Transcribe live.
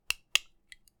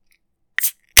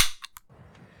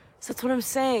So that's what I'm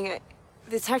saying.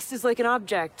 The text is like an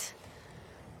object.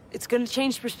 It's gonna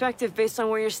change perspective based on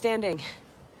where you're standing.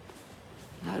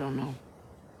 I don't know.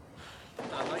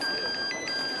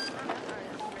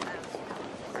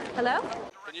 Hello?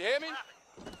 Can you hear me?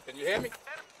 Can you hear me?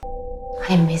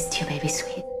 I missed you, baby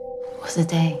sweet. It was a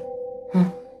day.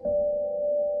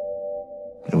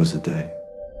 It was a day.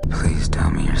 Please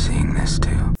tell me you're seeing this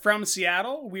too. From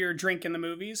Seattle, we're Drinking the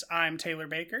Movies. I'm Taylor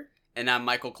Baker. And I'm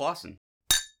Michael Clausen.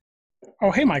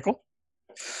 Oh, hey, Michael.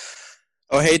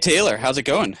 Oh, hey, Taylor. How's it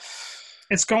going?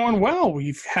 It's going well.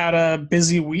 We've had a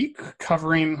busy week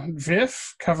covering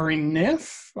VIFF, covering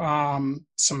NIF.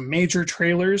 Some major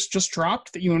trailers just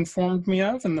dropped that you informed me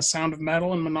of in The Sound of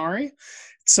Metal and Minari.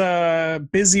 It's a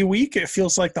busy week. It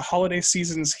feels like the holiday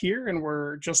season's here, and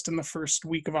we're just in the first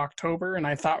week of October, and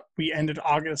I thought we ended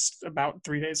August about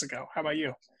 3 days ago. How about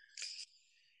you?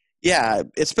 Yeah,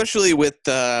 especially with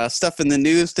stuff in the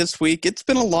news this week. It's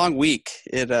been a long week.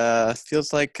 It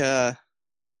feels like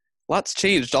lots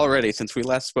changed already since we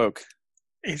last spoke.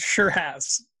 It sure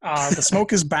has. The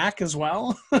smoke is back as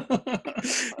well.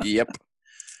 Yep.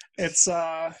 It's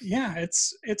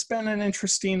it's been an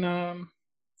interesting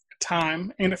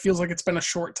time, and it feels like it's been a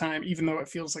short time, even though it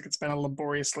feels like it's been a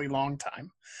laboriously long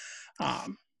time.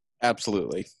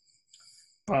 Absolutely.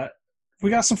 But we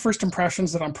got some first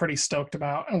impressions that I'm pretty stoked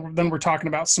about, and then we're talking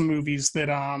about some movies that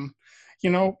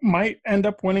might end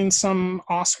up winning some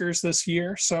Oscars this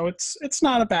year. So it's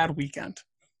not a bad weekend.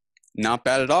 Not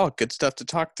bad at all. Good stuff to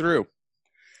talk through.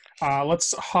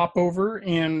 Let's hop over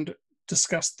and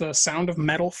discuss The Sound of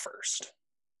Metal first.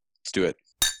 Let's do it.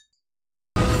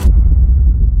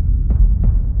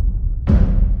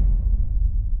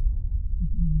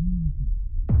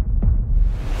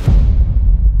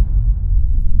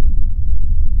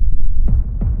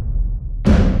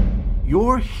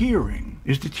 Your hearing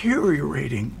is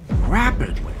deteriorating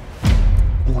rapidly.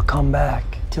 We'll come back.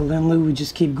 Till then, Lou, we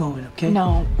just keep going, okay?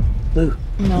 No. Lou,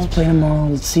 No. let's play tomorrow.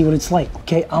 Let's see what it's like,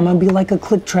 okay? I'm gonna be like a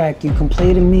click track. You can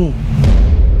play to me. You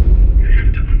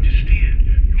have to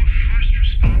understand, your first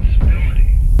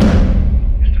responsibility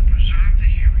is to preserve the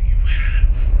hearing you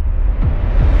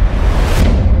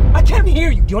have. I can't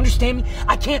hear you. Do you understand me?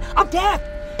 I can't. I'm deaf.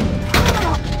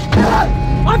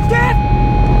 I'm deaf!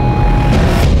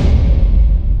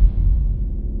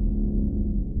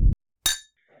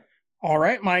 All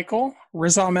right, Michael.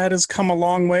 Riz Ahmed has come a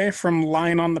long way from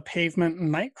Lying on the Pavement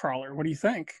and Nightcrawler. What do you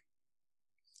think?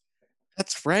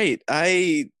 That's right.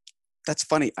 That's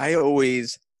funny. I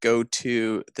always go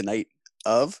to The Night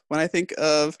Of when I think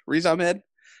of Riz Ahmed.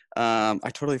 I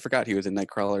totally forgot he was in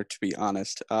Nightcrawler, to be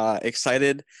honest.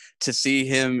 Excited to see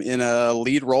him in a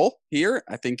lead role here.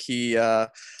 I think he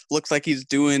looks like he's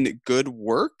doing good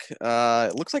work.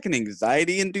 It looks like an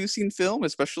anxiety-inducing film,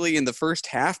 especially in the first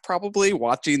half, probably,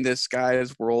 watching this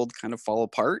guy's world kind of fall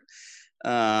apart.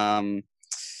 As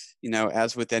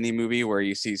with any movie where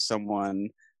you see someone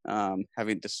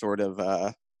having to sort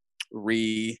of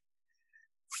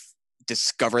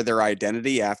rediscover their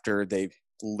identity after they've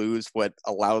lose what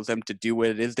allows them to do what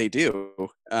it is they do.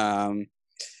 I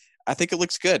think it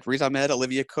looks good. Riz Ahmed,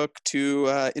 Olivia Cook, two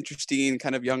interesting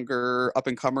kind of younger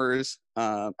up-and-comers.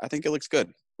 I think it looks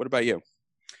good. What about you?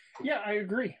 Yeah, I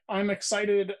agree. I'm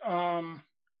excited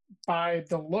by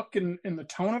the look and the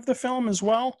tone of the film as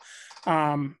well.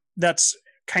 That's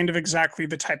kind of exactly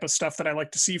the type of stuff that I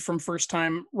like to see from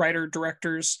first-time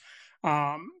writer-directors.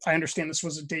 I understand this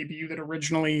was a debut that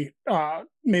originally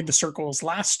made the circles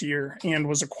last year and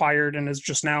was acquired and is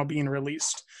just now being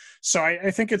released. So I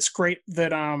think it's great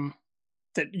that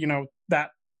that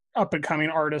up and coming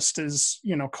artist is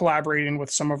collaborating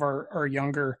with some of our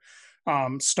younger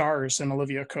stars in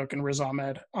Olivia Cook and Riz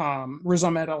Ahmed. Riz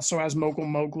Ahmed also has Mogul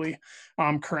Mowgli,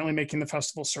 currently making the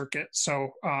festival circuit.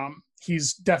 So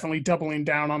he's definitely doubling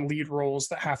down on lead roles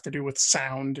that have to do with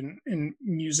sound and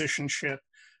musicianship.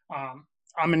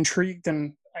 I'm intrigued,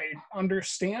 and I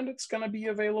understand it's going to be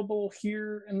available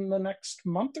here in the next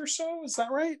month or so. Is that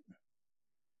right?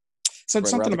 Said right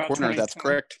something about about corner. That's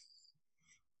correct.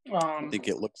 I think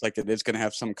it looks like it is going to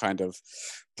have some kind of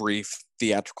brief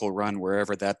theatrical run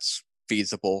wherever that's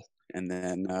feasible, and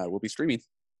then we'll be streaming.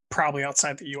 Probably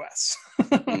outside the U.S.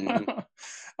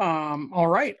 Mm-hmm. All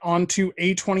right, on to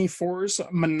A24's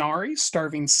Minari,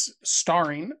 starring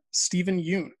Stephen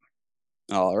Yeun.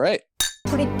 All right.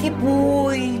 Pretty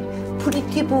boy.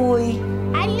 Pretty boy.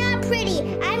 I'm not pretty.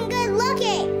 I'm good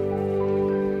looking.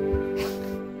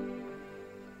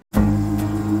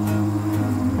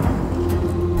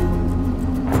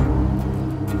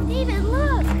 David,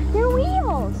 look. They're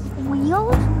wheels.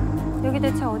 Wheels? 여기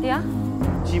대체 어디야?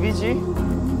 집이지?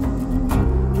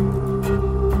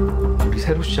 우리 셋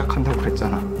새로 시작한다고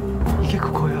그랬잖아. 이게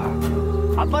그거야.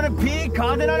 아빠는 빅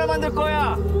가든 하나 만들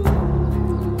거야.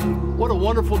 What a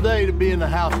wonderful day to be in the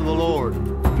house of the Lord.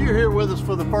 If you're here with us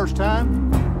for the first time,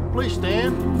 please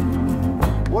stand.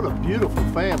 What a beautiful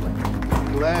family.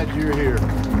 Glad you're here.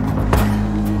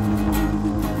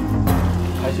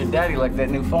 How's your daddy like that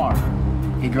new farm?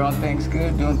 He growing things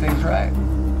good, doing things right?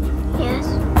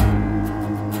 Yes.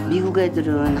 미국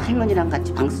애들은 할머니랑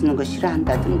같이 방 쓰는 거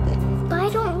싫어한다던데. But I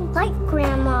don't like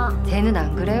Grandma. 쟤는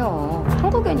안 그래요.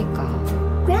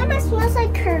 한국애니까. Grandma smells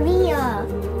like Korea.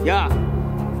 야,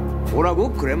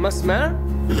 뭐라고? Grandma smell?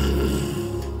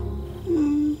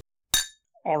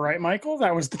 All right, Michael,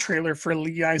 that was the trailer for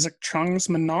Lee Isaac Chung's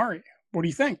Minari. What do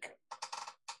you think?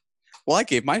 Well, I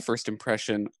gave my first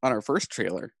impression on our first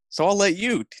trailer, so I'll let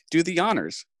you do the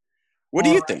honors. What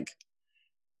do you think?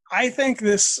 I think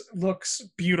this looks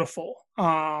beautiful.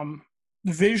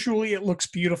 Visually, it looks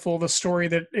beautiful. The story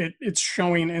that it's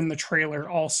showing in the trailer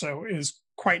also is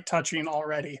quite touching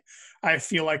already. I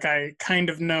feel like I kind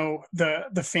of know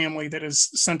the family that is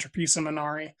centerpiece of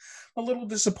Minari. A little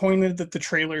disappointed that the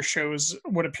trailer shows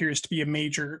what appears to be a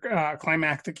major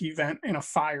climactic event in a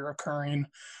fire occurring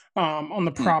on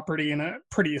the property in a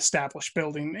pretty established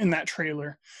building in that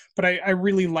trailer. But I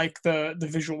really like the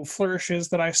visual flourishes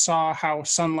that I saw, how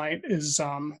sunlight is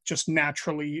just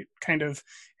naturally kind of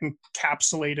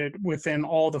encapsulated within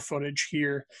all the footage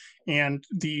here, and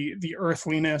the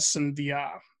earthliness and the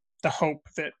hope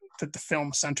that the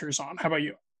film centers on. How about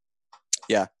you?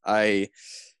 Yeah, I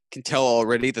can tell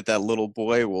already that little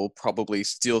boy will probably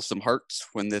steal some hearts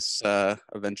when this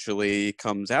eventually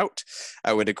comes out.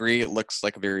 I would agree. It looks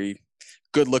like a very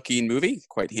good-looking movie,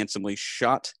 quite handsomely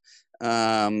shot.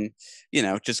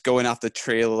 Just going off the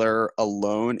trailer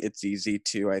alone, it's easy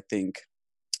to, I think,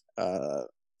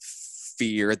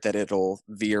 fear that it'll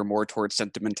veer more towards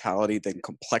sentimentality than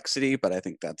complexity, but I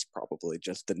think that's probably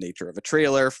just the nature of a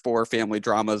trailer for family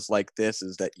dramas like this,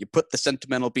 is that you put the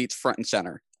sentimental beats front and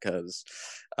center, because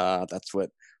that's what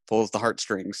pulls the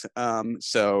heartstrings.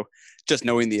 So just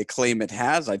knowing the acclaim it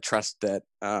has, I trust that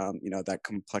that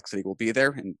complexity will be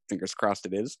there, and fingers crossed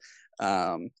it is.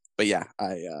 But yeah,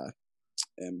 I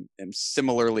am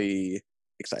similarly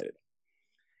excited.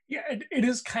 Yeah, it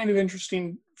is kind of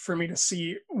interesting for me to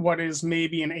see what is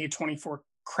maybe an A24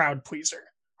 crowd pleaser,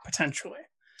 potentially.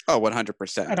 Oh,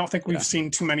 100%. I don't think we've seen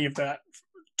too many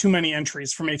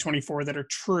entries from A24 that are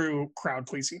true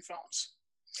crowd-pleasing films.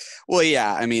 Well,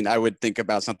 yeah, I mean, I would think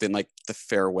about something like The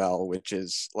Farewell, which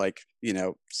is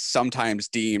sometimes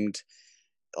deemed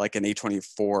like an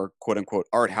A24 quote-unquote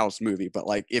art house movie. But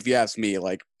if you ask me,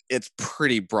 it's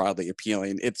pretty broadly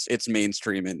appealing. It's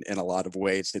mainstream in a lot of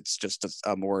ways. It's just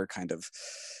a more kind of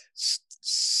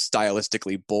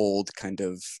stylistically bold, kind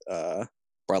of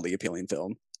broadly appealing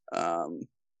film. But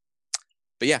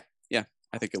yeah,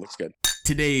 I think it looks good.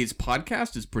 Today's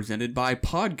podcast is presented by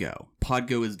Podgo.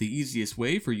 Podgo is the easiest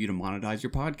way for you to monetize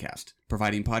your podcast,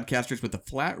 providing podcasters with a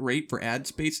flat rate for ad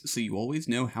space so you always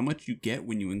know how much you get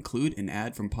when you include an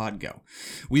ad from Podgo.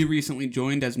 We recently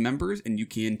joined as members, and you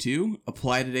can too.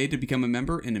 Apply today to become a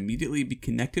member and immediately be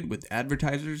connected with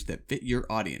advertisers that fit your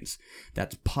audience.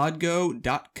 That's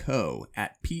podgo.co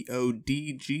at podgo.co.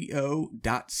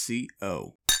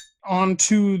 On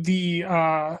to the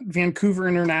Vancouver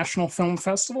International Film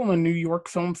Festival and the New York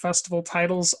Film Festival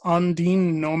titles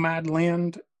Undine,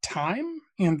 Nomadland, Time,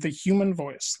 and The Human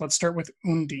Voice. Let's start with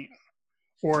Undine,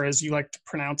 or as you like to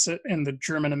pronounce it in the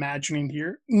German imagining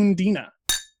here, Undine.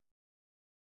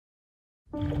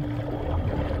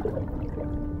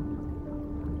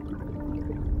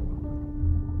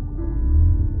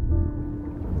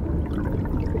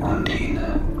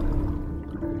 Undine.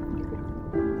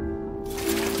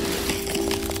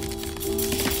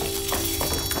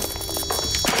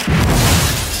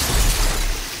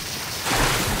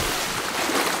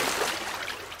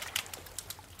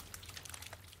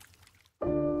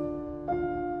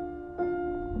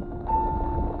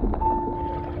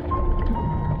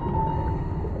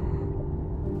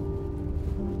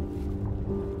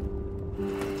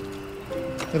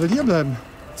 Wer will hier bleiben?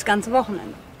 Das ganze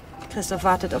Wochenende. Christoph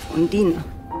wartet auf Undine.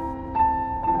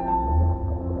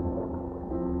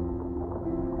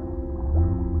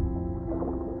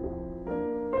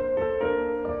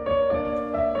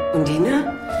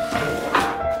 Undine?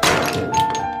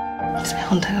 Ist mir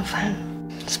runtergefallen.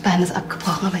 Das Bein ist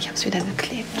abgebrochen, aber ich habe es wieder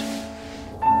geklebt.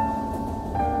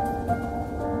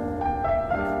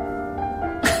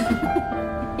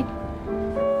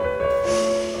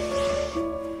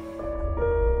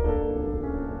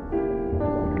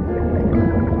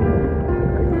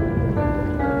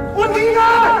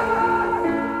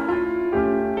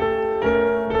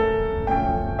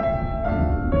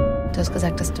 hast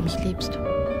gesagt, dass du mich liebst.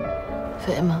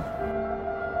 Für immer.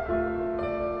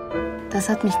 Das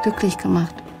hat mich glücklich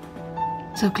gemacht.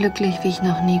 So glücklich, wie ich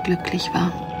noch nie glücklich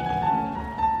war.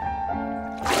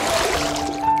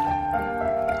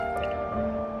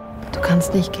 Du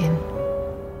kannst nicht gehen.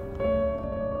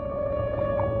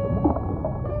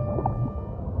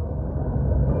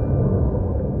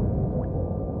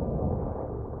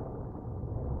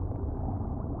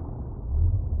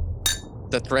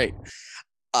 That's right.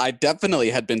 I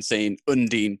definitely had been saying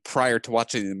Undine prior to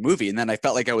watching the movie, and then I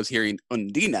felt like I was hearing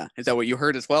Undina. Is that what you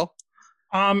heard as well?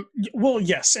 Well,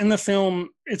 yes. In the film,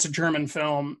 it's a German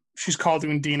film. She's called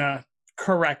Undina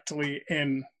correctly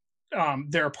in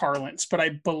their parlance, but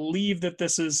I believe that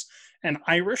this is an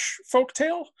Irish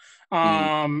folktale.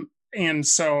 And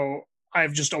so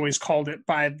I've just always called it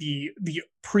by the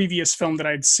previous film that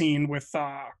I'd seen with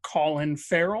Colin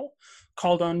Farrell,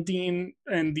 called Undine,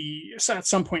 and at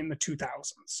some point in the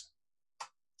 2000s.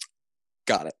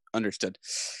 Got it. Understood.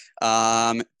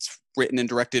 It's written and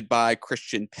directed by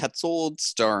Christian Petzold,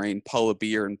 starring Paula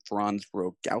Beer and Franz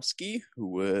Rogowski, who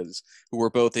were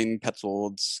both in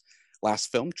Petzold's last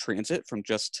film, Transit, from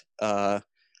just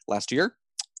last year.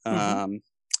 Should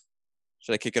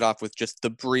I kick it off with just the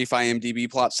brief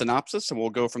IMDb plot synopsis, and we'll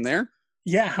go from there?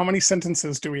 Yeah, how many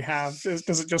sentences do we have?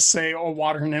 Does it just say, "A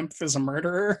water nymph is a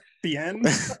murderer"? The end?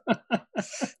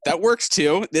 That works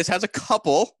too. This has a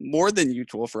couple, more than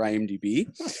usual for IMDb.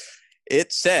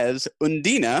 It says,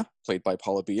 Undina, played by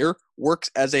Paula Beer, works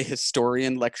as a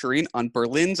historian lecturing on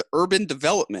Berlin's urban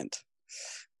development.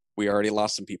 We already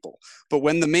lost some people. But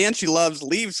when the man she loves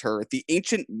leaves her, the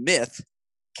ancient myth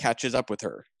catches up with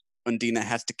her. Undina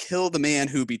has to kill the man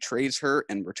who betrays her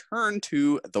and return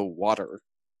to the water.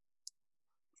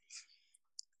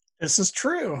 This is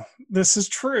true.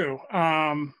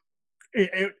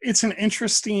 It's an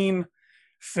interesting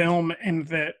film in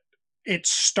that it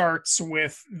starts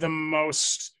with the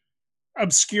most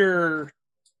obscure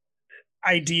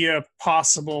idea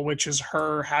possible, which is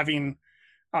her having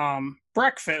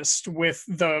breakfast with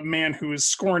the man who is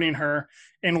scorning her,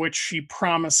 in which she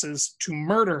promises to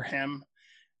murder him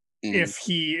if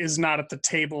he is not at the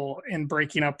table, and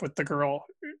breaking up with the girl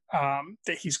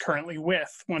that he's currently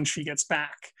with when she gets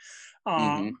back.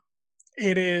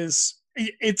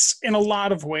 It's in a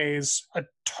lot of ways a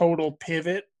total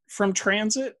pivot from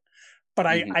Transit, but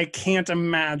I can't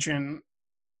imagine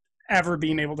ever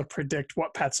being able to predict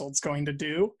what Petzold's going to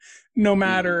do, no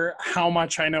matter how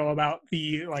much I know about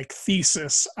the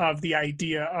thesis of the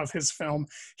idea of his film.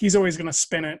 He's always going to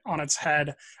spin it on its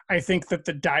head. I think that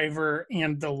the diver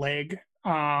and the leg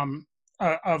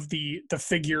of the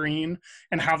figurine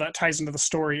and how that ties into the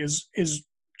story is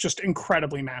just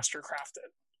incredibly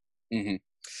mastercrafted.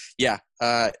 Yeah,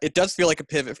 it does feel like a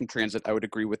pivot from Transit. I would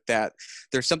agree with that.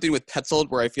 There's something with Petzold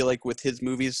where I feel like with his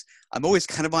movies, I'm always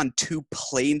kind of on two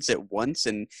planes at once.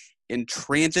 And in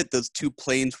Transit, those two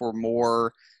planes were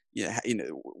more,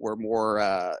 were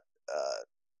more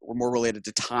related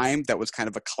to time. That was kind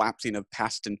of a collapsing of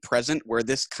past and present, where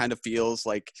this kind of feels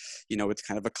like, it's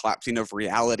kind of a collapsing of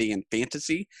reality and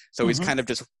fantasy. So he's kind of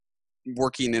just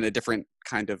working in a different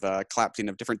kind of collapsing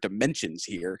of different dimensions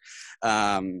here.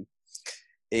 I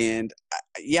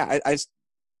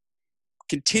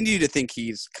continue to think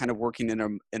he's kind of working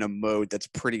in a mode that's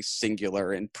pretty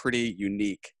singular and pretty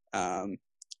unique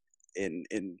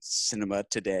in cinema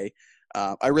today.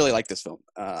 I really like this film.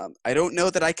 I don't know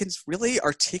that I can really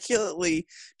articulately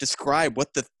describe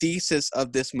what the thesis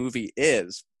of this movie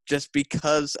is, just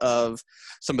because of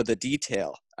some of the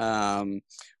detail.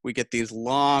 We get these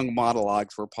long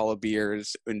monologues where Paula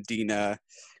Beer's Undina,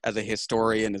 as a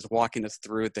historian, is walking us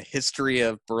through the history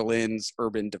of Berlin's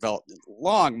urban development.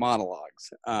 Long monologues.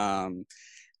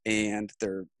 And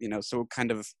they're, so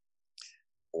kind of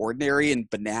ordinary and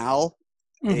banal.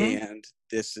 And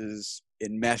this is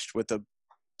enmeshed with a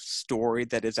story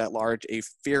that is at large a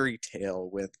fairy tale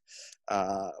with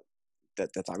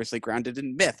that's obviously grounded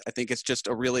in myth. I think it's just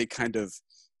a really kind of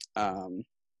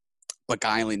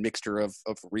beguiling mixture of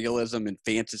realism and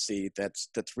fantasy that's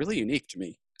really unique to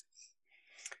me.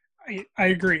 I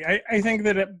agree. I think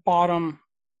that at bottom,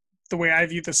 the way I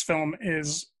view this film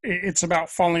is it's about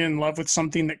falling in love with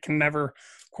something that can never,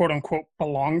 quote unquote,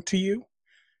 belong to you.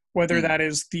 Whether that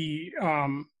is the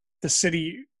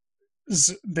cities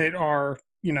that are,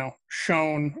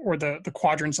 shown, or the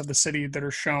quadrants of the city that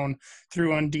are shown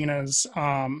through Undina's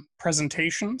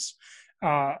presentations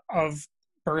of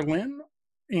Berlin,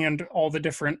 and all the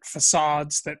different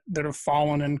facades that have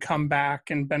fallen and come back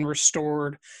and been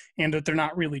restored, and that they're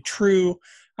not really true,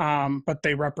 but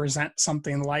they represent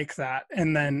something like that.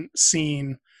 And then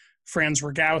seeing Franz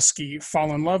Rogowski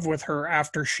fall in love with her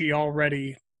after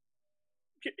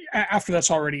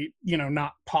that's already,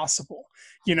 not possible.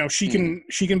 She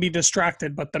can be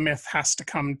distracted, but the myth has to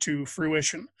come to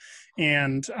fruition.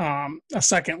 And a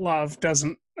second love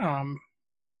doesn't,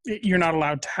 you're not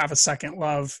allowed to have a second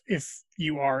love if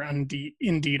you are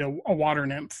indeed a water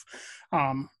nymph,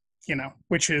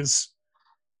 which is,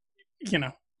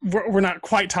 we're not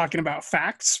quite talking about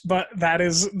facts, but that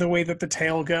is the way that the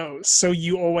tale goes. So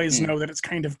you always know that it's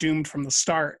kind of doomed from the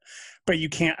start, but you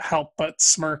can't help but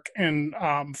smirk and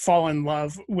fall in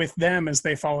love with them as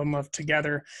they fall in love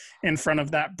together in front of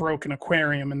that broken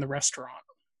aquarium in the restaurant.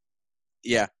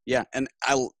 Yeah. And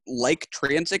I like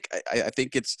Transic. I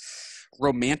think it's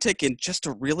romantic in just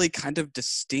a really kind of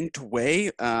distinct way.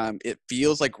 It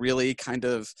feels like really kind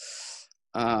of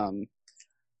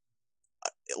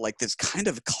like this kind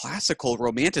of classical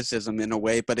romanticism in a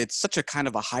way, but it's such a kind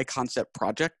of a high concept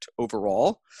project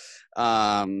overall.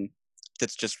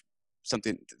 That's just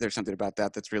there's something about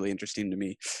that that's really interesting to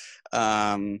me.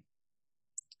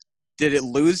 Did it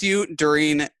lose you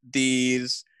during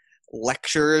these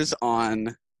lectures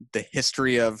on the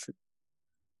history of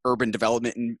urban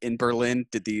development in Berlin?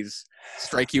 Did these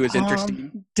strike you as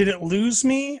interesting? Did it lose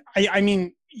me? I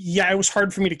mean, yeah, it was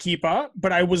hard for me to keep up,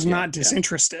 but I was not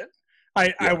disinterested.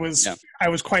 I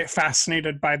was quite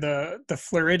fascinated by the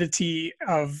fluidity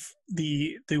of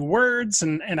the words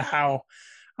and how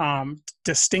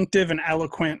distinctive and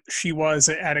eloquent she was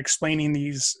at explaining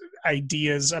these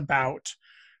ideas about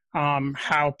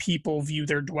how people view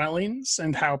their dwellings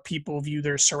and how people view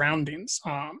their surroundings.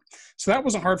 So that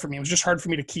wasn't hard for me. It was just hard for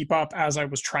me to keep up as I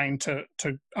was trying to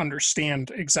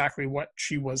understand exactly what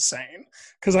she was saying,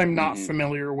 because I'm not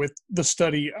familiar with the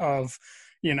study of,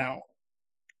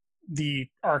 the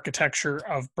architecture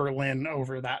of Berlin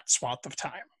over that swath of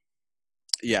time.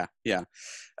 Yeah.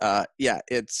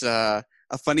 It's a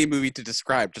funny movie to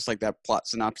describe, just like that plot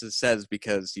synopsis says,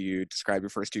 because you describe your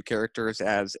first two characters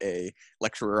as a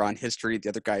lecturer on history. The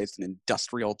other guy is an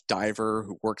industrial diver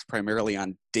who works primarily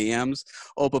on dams.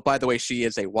 Oh, but by the way, she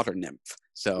is a water nymph.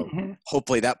 So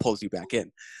hopefully that pulls you back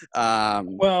in.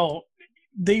 Well,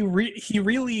 he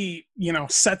really,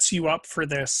 sets you up for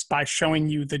this by showing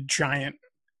you the giant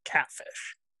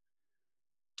catfish.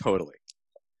 Totally.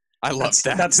 I love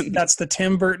that. That's the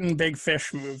Tim Burton big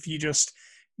fish move.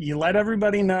 You let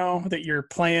everybody know that you're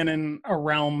playing in a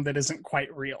realm that isn't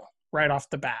quite real right off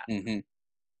the bat.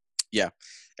 Yeah,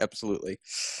 absolutely.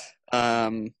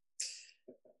 It's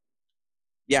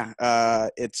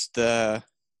the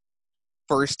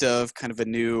first of kind of a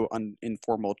new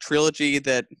informal trilogy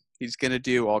that he's going to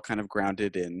do, all kind of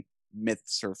grounded in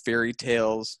myths or fairy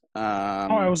tales.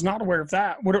 I was not aware of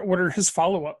that. What are his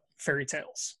follow-up fairy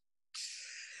tales?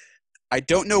 I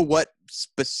don't know what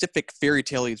specific fairy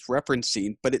tale he's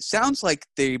referencing, but it sounds like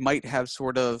they might have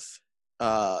sort of,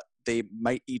 they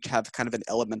might each have kind of an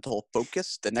elemental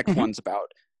focus. The next one's about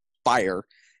fire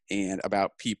and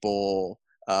about people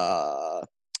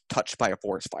touched by a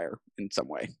forest fire in some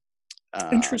way.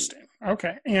 Interesting.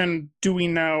 Okay. And do we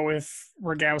know if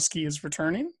Rogowski is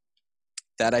returning?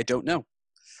 That I don't know.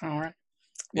 All right.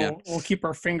 We'll keep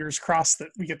our fingers crossed that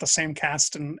we get the same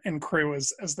cast and crew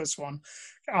as this one.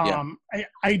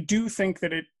 I do think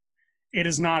that it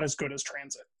is not as good as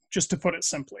Transit, just to put it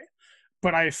simply,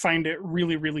 but I find it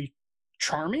really, really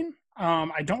charming.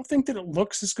 I don't think that it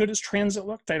looks as good as Transit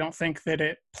looked. I don't think that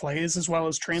it plays as well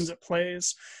as Transit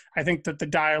plays. I think that the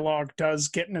dialogue does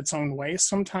get in its own way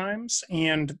sometimes,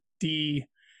 and the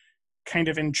kind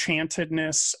of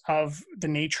enchantedness of the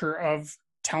nature of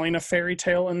telling a fairy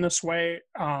tale in this way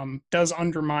does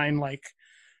undermine like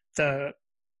the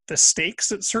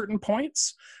stakes at certain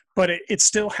points, but it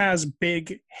still has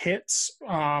big hits,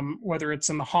 whether it's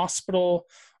in the hospital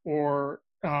or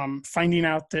finding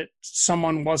out that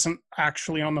someone wasn't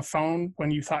actually on the phone when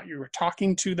you thought you were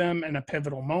talking to them in a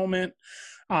pivotal moment,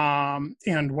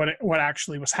 and what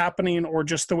actually was happening, or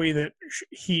just the way that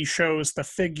he shows the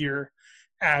figure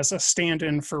as a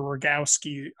stand-in for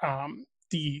Rogowski,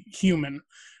 the human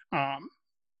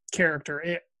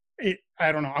character.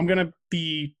 I don't know. I'm going to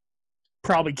be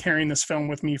probably carrying this film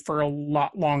with me for a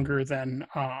lot longer than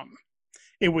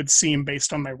it would seem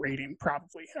based on my rating,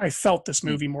 probably. I felt this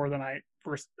movie more than I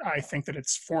think that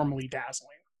it's formally dazzling.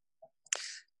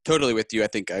 Totally with you. I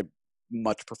think I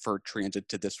much prefer Transit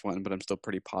to this one, but I'm still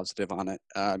pretty positive on it.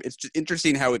 It's just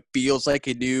interesting how it feels like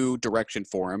a new direction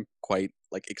for him, quite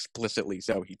like explicitly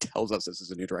so. He tells us this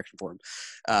is a new direction for him.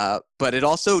 But it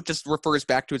also just refers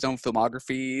back to his own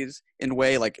filmographies in a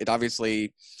way. Like, it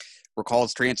obviously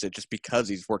recalls Transit just because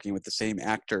he's working with the same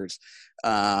actors.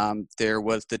 There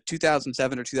was the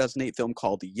 2007 or 2008 film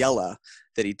called Yella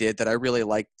that he did that I really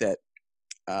liked, that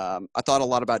I thought a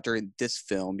lot about during this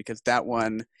film, because that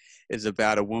one is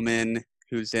about a woman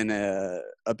who's in a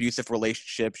abusive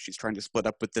relationship. She's trying to split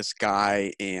up with this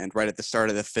guy, and right at the start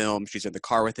of the film, she's in the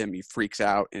car with him. He freaks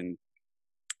out and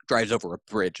drives over a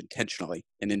bridge intentionally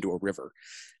and into a river.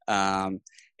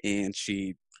 And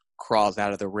she crawls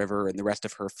out of the river, and the rest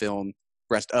of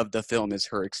the film is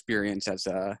her experience as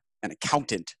an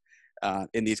accountant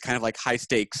in these kind of like high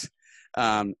stakes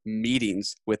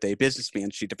meetings with a businessman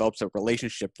she develops a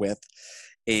relationship with.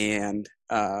 And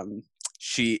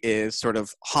she is sort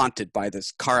of haunted by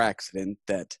this car accident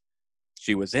that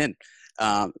she was in.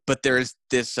 But there's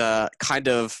this kind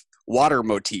of water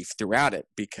motif throughout it,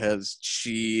 because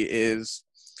she is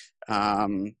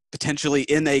potentially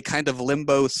in a kind of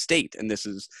limbo state. And this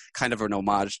is kind of an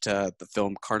homage to the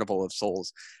film Carnival of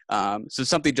Souls. So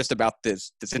something just about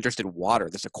this interest in water,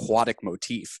 this aquatic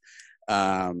motif,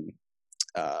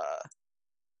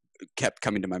 kept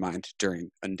coming to my mind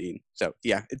during Undine. So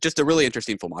yeah, just a really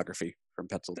interesting filmography from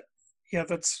Petzold. Yeah,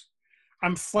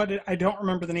 I'm flooded. I don't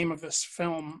remember the name of this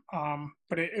film,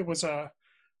 but it was a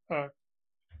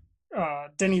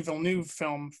Denis Villeneuve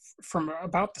film from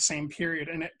about the same period,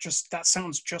 and that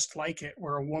sounds just like it,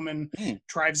 where a woman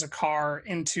drives a car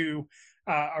into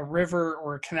a river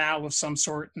or a canal of some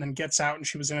sort, and then gets out, and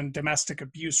she was in a domestic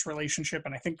abuse relationship,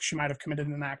 and I think she might have committed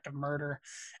an act of murder,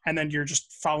 and then you're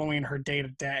just following her day to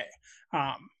day.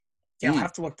 I'll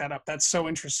have to look that up. That's so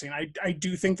interesting. I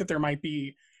do think that there might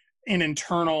be an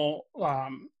internal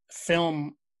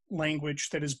film language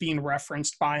that is being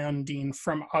referenced by Undine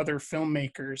from other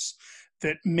filmmakers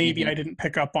that maybe I didn't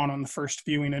pick up on the first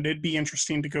viewing. And it'd be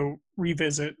interesting to go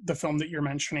revisit the film that you're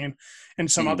mentioning and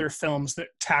some other films that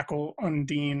tackle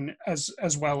Undine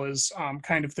as well as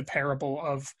kind of the parable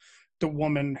of the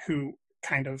woman who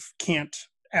kind of can't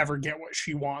ever get what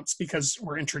she wants because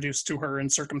we're introduced to her in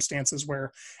circumstances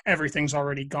where everything's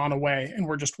already gone away and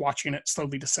we're just watching it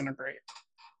slowly disintegrate.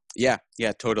 Yeah,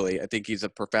 totally. I think he's a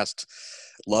professed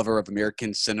lover of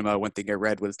American cinema. One thing I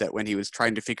read was that when he was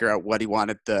trying to figure out what he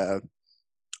wanted the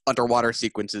underwater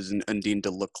sequences in Undine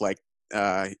to look like,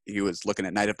 he was looking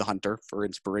at Night of the Hunter for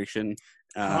inspiration.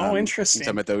 Interesting.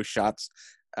 Some of those shots.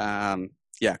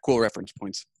 Yeah, cool reference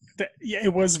points.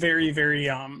 It was very, very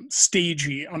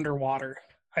stagey underwater.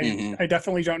 I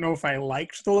definitely don't know if I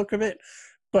liked the look of it,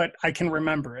 but I can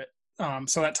remember it.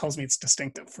 So that tells me it's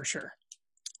distinctive for sure.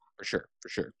 For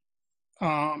sure.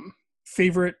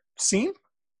 Favorite scene?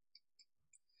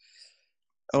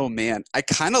 Oh man, I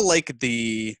kind of like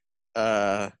the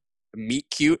meet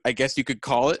cute, I guess you could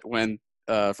call it, when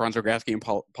Franz Rogowski and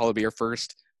Paula Beer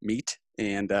first meet,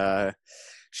 and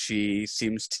she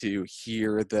seems to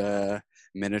hear the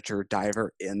miniature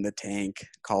diver in the tank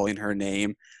calling her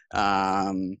name.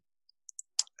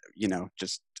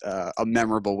 Just a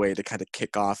memorable way to kind of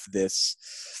kick off this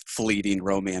fleeting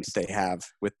romance they have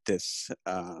with this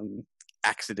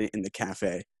accident in the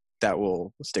cafe. That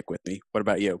will stick with me. What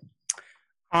about you?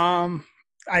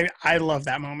 I love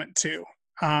that moment too.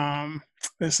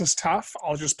 This is tough.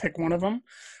 I'll just pick one of them.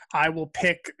 I will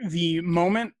pick the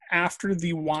moment after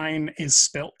the wine is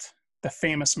spilt, the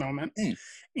famous moment,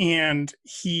 and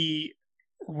he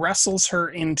wrestles her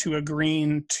into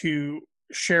agreeing to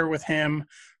share with him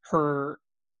her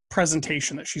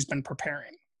presentation that she's been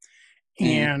preparing.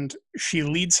 And she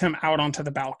leads him out onto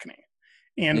the balcony.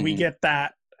 And we get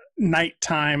that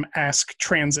nighttime-esque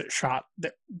transit shot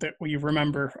that we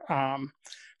remember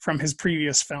from his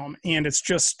previous film. And it's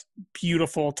just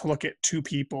beautiful to look at two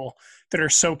people that are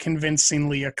so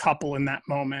convincingly a couple in that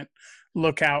moment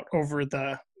look out over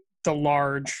the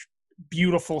large,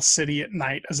 beautiful city at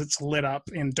night as it's lit up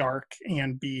and dark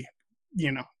and be,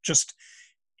 just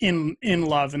in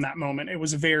love in that moment. It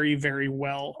was very, very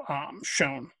well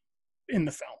shown in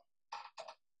the film.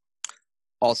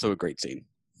 Also a great scene.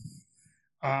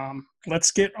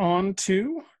 Let's get on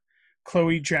to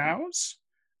Chloe Zhao's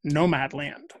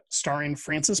Nomadland, starring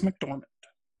Frances McDormand.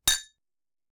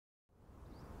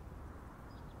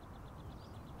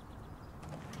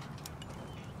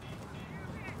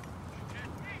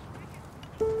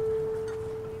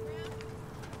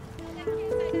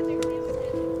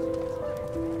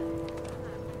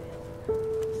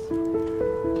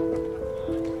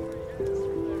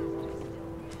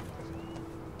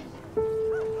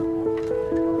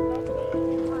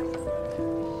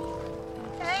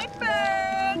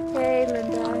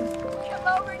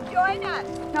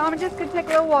 No, I'm just gonna take a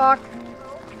little walk.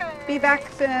 Okay. Be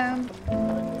back soon.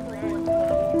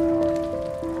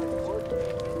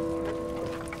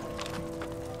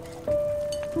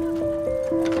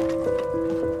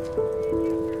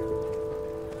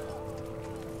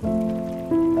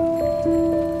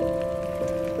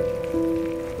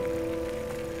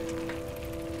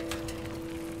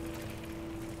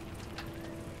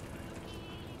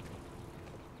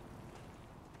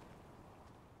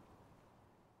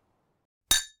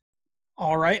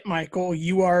 All right, Michael,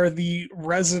 you are the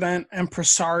resident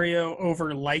impresario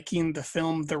over liking the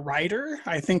film The Rider.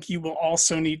 I think you will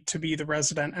also need to be the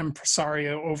resident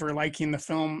impresario over liking the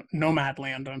film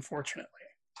Nomadland, unfortunately.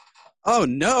 Oh,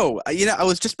 no. I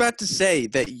was just about to say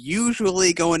that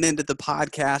usually going into the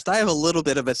podcast, I have a little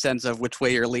bit of a sense of which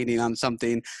way you're leaning on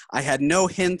something. I had no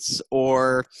hints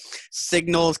or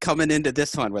signals coming into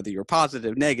this one, whether you're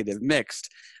positive, negative, mixed.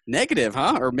 Negative,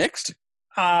 huh? Or mixed?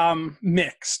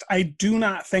 Mixed. I do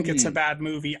not think it's a bad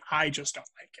movie. I just don't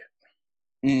like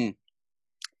it.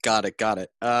 Got it.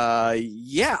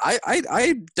 Yeah,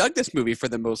 I dug this movie for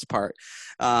the most part.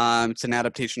 It's an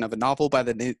adaptation of a novel by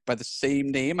the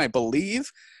same name, I believe.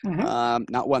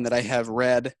 Not one that I have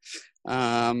read.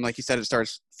 Like you said, it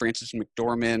stars Frances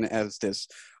McDormand as this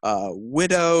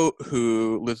widow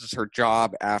who loses her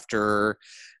job after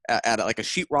at like a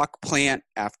sheetrock plant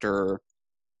after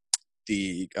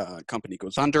the company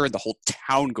goes under, the whole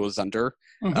town goes under.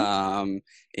 And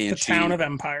the town of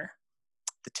Empire.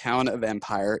 The town of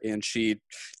Empire, and she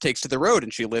takes to the road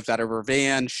and she lives out of her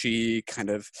van. She kind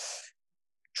of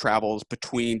travels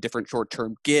between different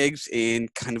short-term gigs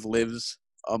and kind of lives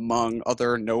among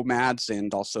other nomads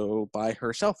and also by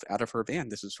herself out of her van.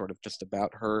 This is sort of just about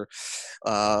her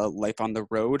life on the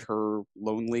road, her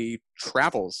lonely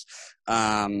travels.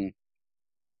 I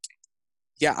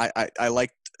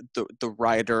liked the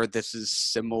Rider. This is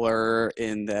similar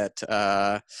in that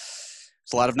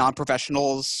it's a lot of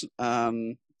non-professionals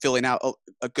filling out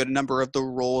a good number of the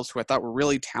roles who I thought were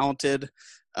really talented.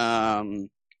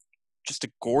 Just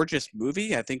a gorgeous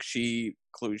movie. I think Chloe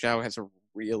Zhao has a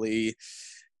really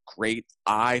great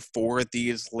eye for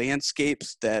these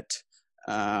landscapes that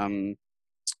are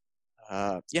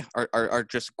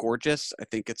just gorgeous. I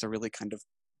think it's a really kind of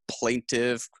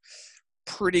plaintive,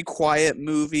 pretty quiet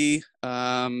movie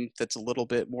that's a little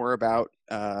bit more about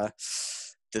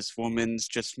this woman's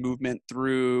just movement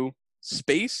through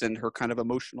space and her kind of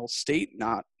emotional state,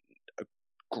 not a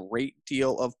great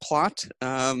deal of plot.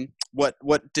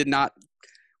 What did not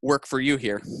work for you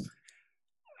here?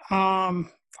 I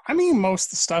mean, most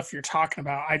of the stuff you're talking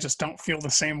about, I just don't feel the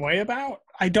same way about.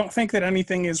 I don't think that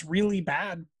anything is really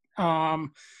bad. I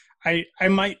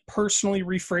might personally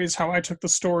rephrase how I took the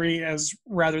story as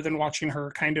rather than watching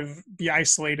her kind of be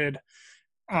isolated.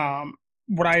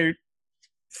 What I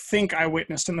think I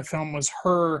witnessed in the film was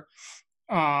her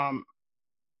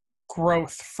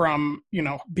growth from,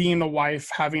 being a wife,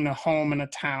 having a home and a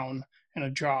town and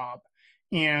a job,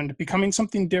 and becoming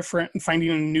something different and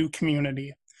finding a new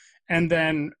community, and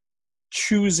then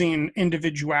choosing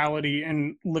individuality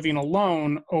and living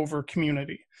alone over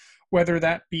community, whether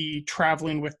that be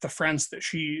traveling with the friends that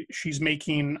she's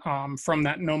making from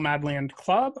that Nomadland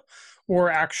club, or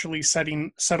actually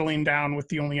settling down with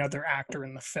the only other actor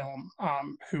in the film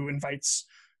who invites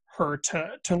her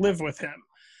to live with him.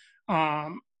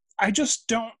 I just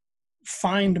don't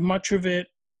find much of it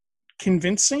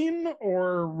convincing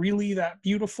or really that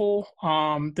beautiful.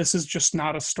 This is just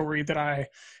not a story that I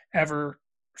ever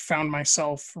found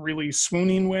myself really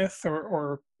swooning with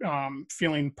or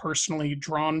feeling personally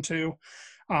drawn to.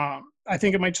 I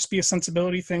think it might just be a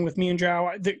sensibility thing with me and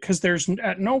Zhao, because there's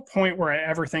at no point where I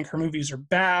ever think her movies are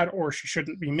bad or she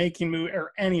shouldn't be making movies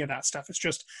or any of that stuff. It's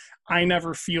just I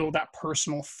never feel that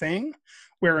personal thing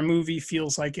where a movie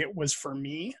feels like it was for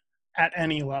me at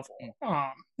any level.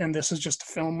 And this is just a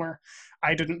film where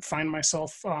I didn't find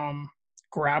myself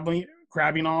grabbing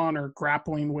on or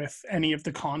grappling with any of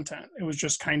the content. It was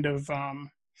just kind of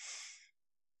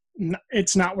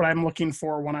it's not what I'm looking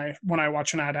for when I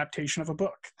watch an adaptation of a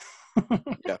book.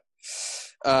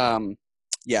 To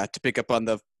pick up on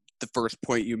the first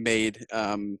point you made,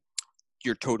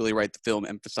 you're totally right. The film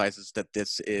emphasizes that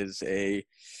this is a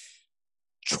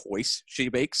choice she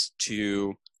makes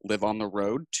to live on the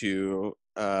road, to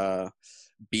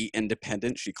be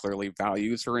independent. She clearly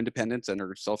values her independence and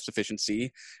her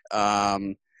self-sufficiency.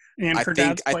 And her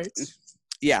dad's plates.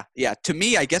 Yeah. To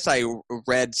me, I guess I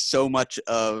read so much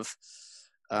of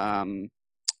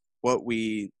what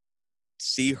we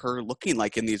see her looking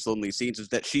like in these lonely scenes is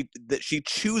that she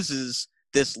chooses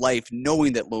this life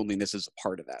knowing that loneliness is a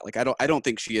part of that. Like I don't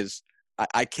think she is.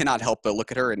 I cannot help but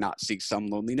look at her and not see some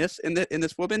loneliness in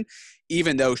this woman,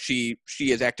 even though she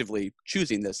is actively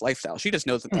choosing this lifestyle. She just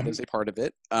knows that that is a part of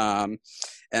it, and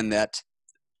that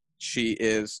she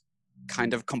is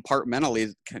kind of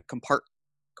compartmentalizing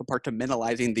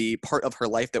the part of her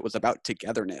life that was about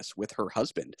togetherness with her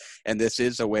husband. And this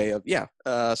is a way of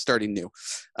starting new.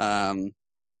 So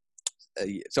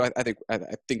I think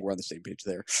we're on the same page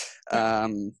there.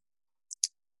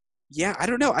 I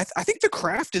don't know. I think the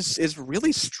craft is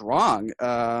really strong.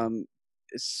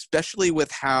 especially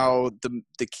with how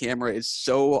the camera is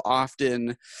so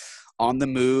often on the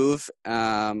move,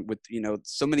 with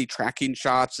so many tracking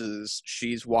shots as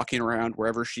she's walking around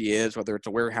wherever she is, whether it's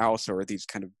a warehouse or these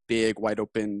kind of big wide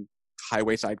open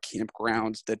highway side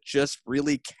campgrounds, that just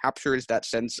really captures that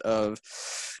sense of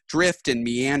drift and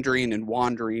meandering and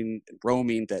wandering and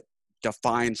roaming that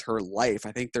defines her life.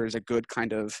 I think there's a good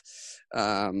kind of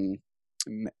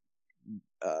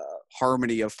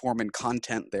harmony of form and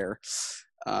content there,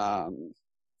 and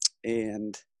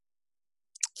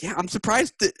yeah, I am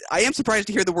surprised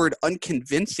to hear the word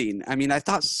unconvincing. I mean, I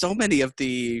thought so many of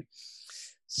the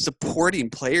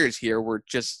supporting players here were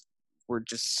just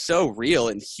so real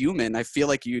and human. I feel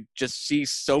like you just see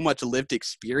so much lived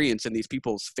experience in these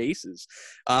people's faces.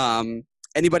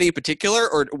 Anybody in particular,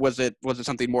 or was it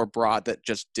something more broad that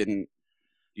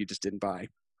you just didn't buy?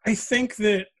 I think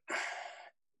that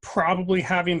probably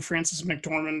having Frances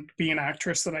McDormand be an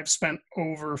actress that I've spent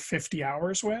over 50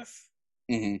 hours with,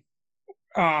 mm-hmm.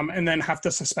 And then have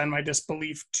to suspend my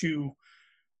disbelief to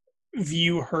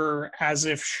view her as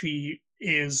if she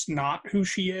is not who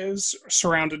she is,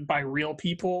 surrounded by real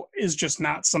people, is just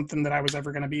not something that I was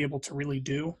ever going to be able to really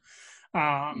do.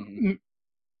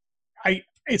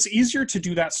 It's easier to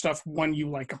do that stuff when you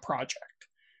like a project.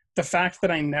 The fact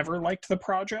that I never liked the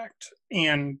project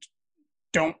and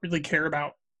don't really care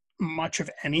about much of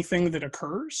anything that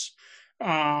occurs,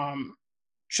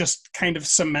 just kind of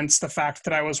cements the fact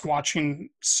that I was watching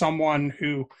someone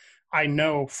who I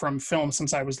know from film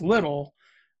since I was little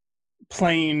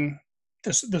playing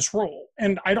this role.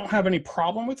 And I don't have any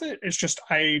problem with it. It's just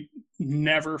I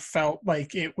never felt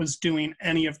like it was doing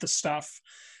any of the stuff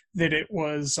that it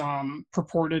was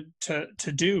purported to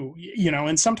do,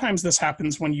 and sometimes this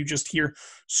happens when you just hear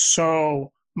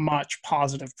so much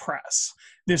positive press.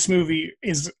 This movie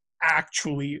is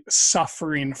actually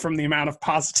suffering from the amount of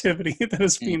positivity that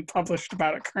is being published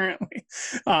about it currently.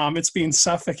 It's being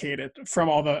suffocated from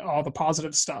all the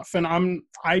positive stuff. And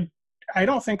I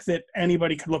don't think that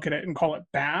anybody could look at it and call it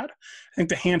bad. I think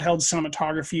the handheld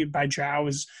cinematography by Zhao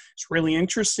is really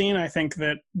interesting. I think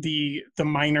that the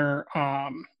minor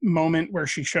moment where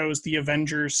she shows the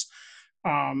Avengers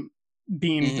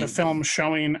being the film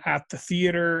showing at the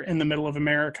theater in the middle of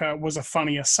America was a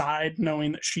funny aside,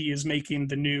 knowing that she is making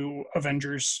the new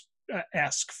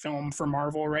Avengers-esque film for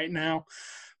Marvel right now.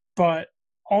 But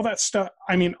all that stuff,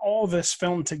 I mean, all this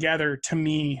film together, to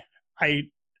me, I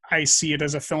see it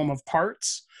as a film of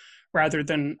parts rather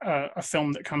than a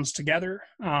film that comes together.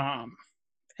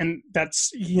 And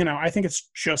that's, I think it's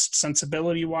just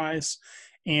sensibility-wise,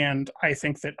 and I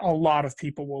think that a lot of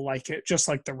people will like it, just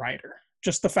like the writer.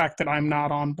 Just the fact that I'm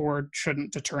not on board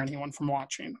shouldn't deter anyone from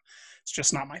watching. It's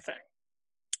just not my thing.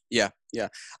 Yeah.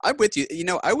 I'm with you.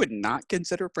 I would not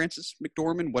consider Frances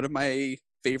McDormand one of my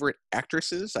favorite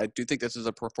actresses. I do think this is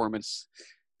a performance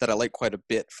that I like quite a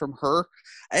bit from her.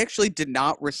 I actually did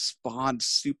not respond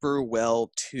super well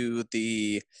to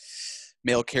the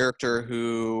male character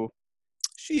who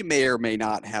she may or may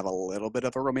not have a little bit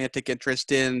of a romantic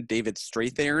interest in. David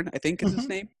Strathairn, I think is his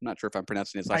name. I'm not sure if I'm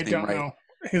pronouncing his last name right. I don't know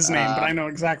his name, but I know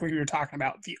exactly who you're talking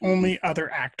about. The only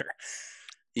other actor.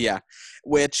 Yeah,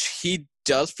 which he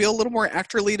does feel a little more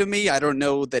actorly to me. I don't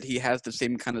know that he has the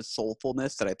same kind of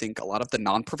soulfulness that I think a lot of the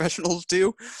non-professionals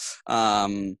do.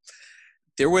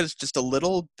 There was just a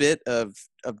little bit of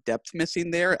depth missing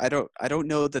there. I don't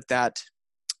know that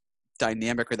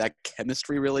dynamic or that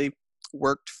chemistry really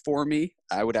worked for me.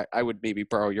 I would maybe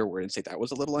borrow your word and say that was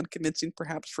a little unconvincing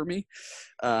perhaps for me.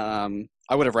 I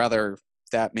would have rather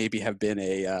that maybe have been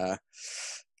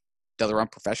another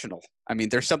unprofessional. I mean,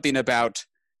 there's something about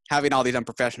having all these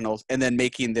unprofessionals and then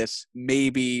making this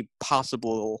maybe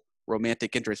possible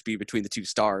romantic interest be between the two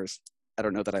stars. I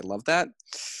don't know that I love that.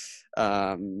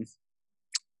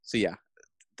 So yeah,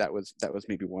 that was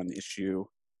maybe one issue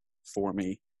for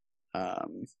me.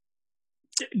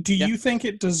 Do you think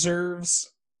it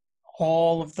deserves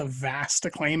all of the vast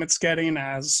acclaim it's getting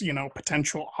as,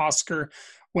 potential Oscar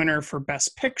winner for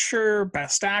Best Picture,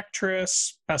 Best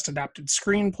Actress, Best Adapted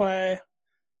Screenplay?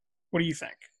 What do you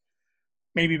think?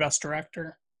 Maybe Best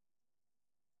Director?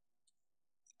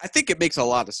 I think it makes a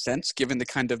lot of sense given the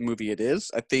kind of movie it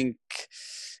is. I think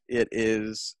it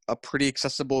is a pretty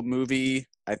accessible movie.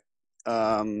 I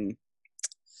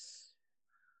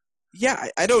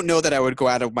don't know that I would go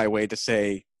out of my way to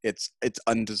say it's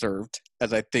undeserved,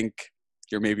 as I think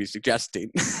you're maybe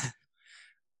suggesting.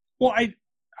 Well, I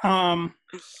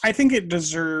think it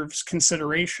deserves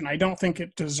consideration. I don't think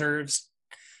it deserves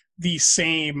the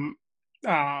same,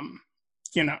 I've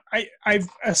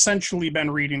essentially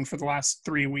been reading for the last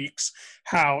 3 weeks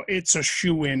how it's a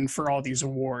shoo-in for all these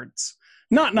awards.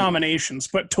 not nominations,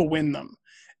 but to win them.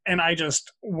 And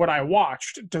what I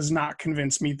watched does not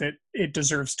convince me that it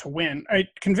deserves to win. It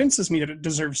convinces me that it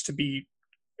deserves to be,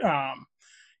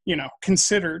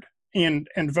 considered and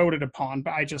voted upon.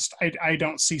 But I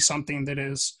don't see something that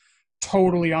is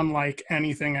totally unlike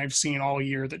anything I've seen all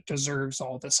year that deserves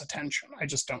all this attention. I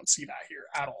just don't see that here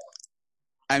at all.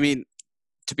 I mean,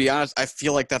 to be honest, I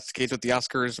feel like that's the case with the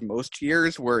Oscars most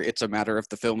years, where it's a matter of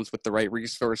the films with the right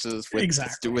resources,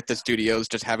 with the studios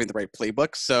just having the right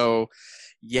playbook. So,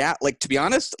 yeah, like, to be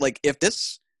honest, like, if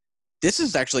this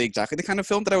is actually exactly the kind of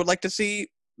film that I would like to see,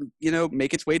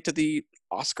 make its way to the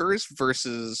Oscars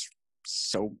versus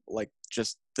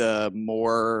just the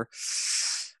more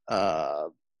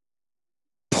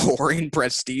boring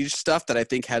prestige stuff that I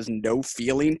think has no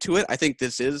feeling to it. I think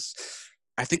this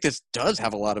does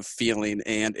have a lot of feeling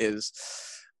and is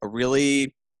a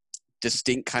really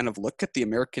distinct kind of look at the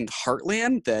American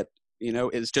heartland that,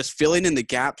 is just filling in the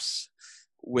gaps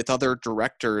with other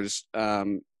directors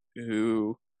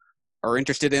who are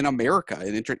interested in America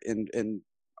and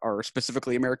are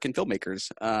specifically American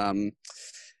filmmakers.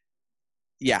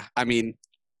 Yeah, I mean,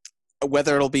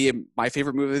 whether it'll be my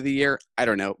favorite movie of the year, I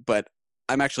don't know, but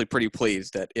I'm actually pretty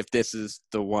pleased that if this is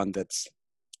the one that's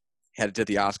headed to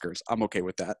the Oscars, I'm okay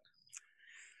with that.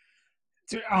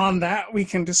 On that, we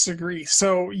can disagree.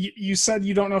 So you said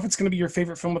you don't know if it's going to be your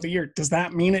favorite film of the year. Does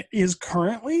that mean it is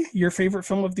currently your favorite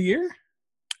film of the year?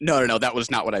 No, that was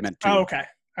not what I meant to okay.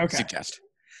 suggest.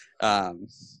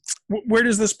 Where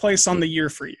does this place on the year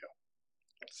for you?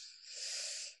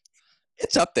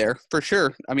 It's up there for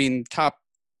sure. I mean, top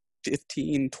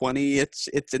 15, 20, it's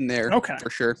in there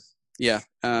for sure. Yeah.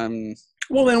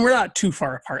 Well, then we're not too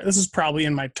far apart. This is probably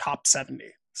in my top 70.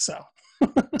 So.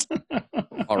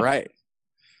 All right.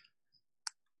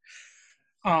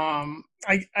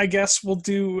 I guess we'll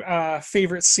do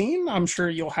favorite scene. I'm sure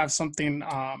you'll have something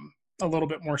a little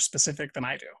bit more specific than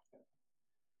I do.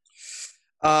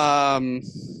 Well,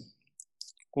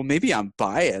 maybe I'm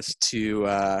biased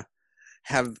to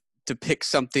have to pick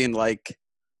something like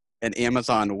an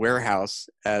Amazon warehouse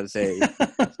as a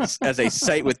as a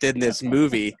site within this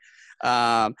movie.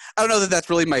 I don't know that that's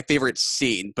really my favorite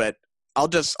scene, but I'll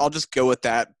just go with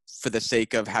that for the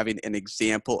sake of having an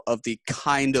example of the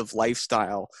kind of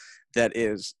lifestyle that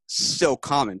is so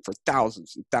common for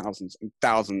thousands and thousands and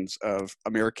thousands of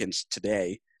Americans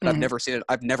today. And I've never seen it.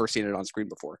 I've never seen it on screen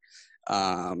before.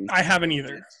 I haven't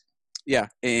either. Yeah,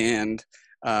 and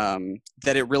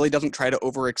that it really doesn't try to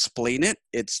over-explain it.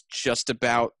 It's just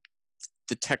about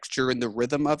the texture and the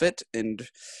rhythm of it and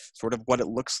sort of what it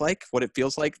looks like, what it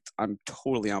feels like. I'm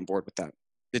totally on board with that.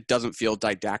 It doesn't feel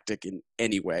didactic in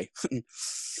any way.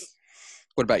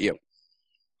 What about you?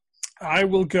 I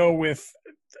will go with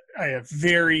a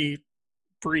very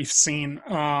brief scene.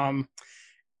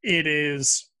 It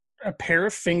is a pair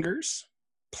of fingers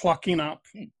plucking up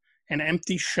an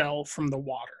empty shell from the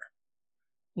water,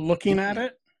 looking at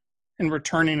it and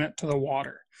returning it to the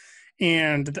water.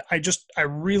 And I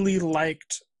really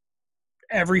liked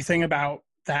everything about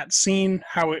that scene,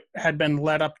 how it had been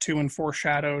led up to and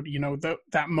foreshadowed,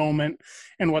 that moment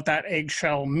and what that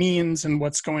eggshell means and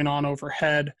what's going on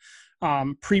overhead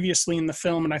previously in the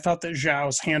film. And I thought that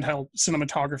Zhao's handheld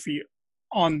cinematography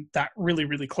on that really,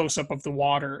 really close up of the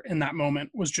water in that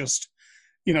moment was just,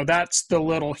 that's the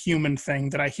little human thing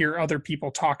that I hear other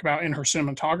people talk about in her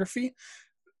cinematography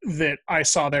that I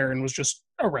saw there and was just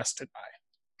arrested by.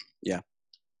 Yeah.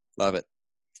 Love it.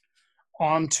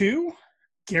 On to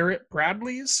Garrett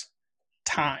Bradley's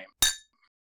Time.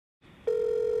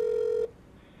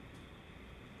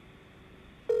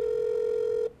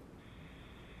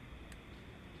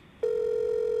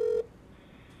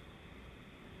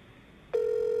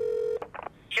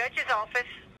 Judge's office.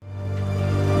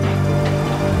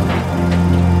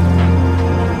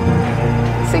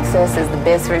 Success is the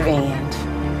best revenge.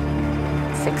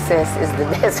 Success is the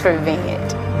best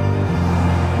revenge.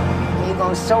 You're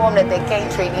going to show them that they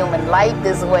can't treat human life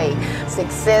this way.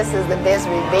 Success is the best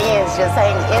revenge. Just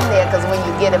hang in there, because when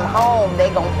you get them home,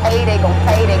 they're going to pay, they're going to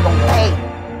pay, they're going to pay.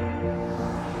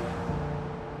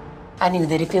 I knew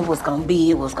that if it was going to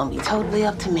be totally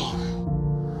up to me.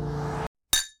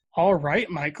 All right,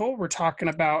 Michael, we're talking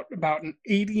about an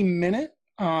 80-minute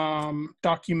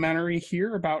documentary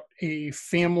here about a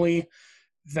family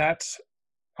that,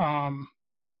 I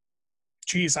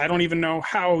don't even know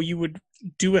how you would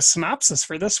do a synopsis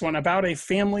for this one, about a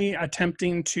family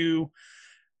attempting to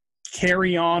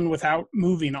carry on without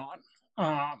moving on.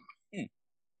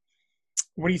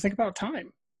 What do you think about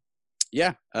Time?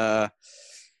 Yeah. Well,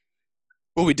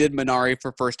 we did Minari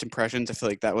for First Impressions. I feel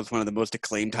like that was one of the most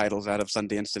acclaimed titles out of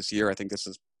Sundance this year. I think this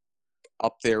is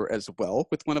up there as well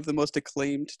with one of the most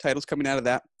acclaimed titles coming out of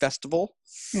that festival.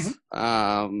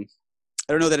 I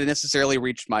don't know that it necessarily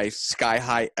reached my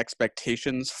sky-high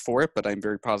expectations for it, but I'm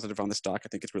very positive on this doc. I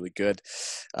think it's really good.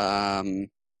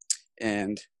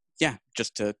 And yeah,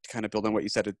 just to kind of build on what you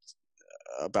said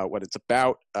about what it's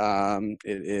about, it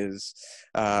is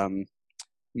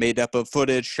made up of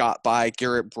footage shot by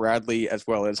Garrett Bradley as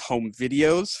well as home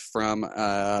videos from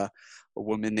a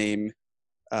woman named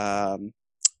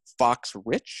Fox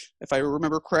Rich, if I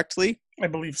remember correctly. I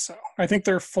believe so. I think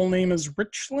their full name is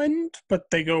Richland, but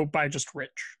they go by just Rich.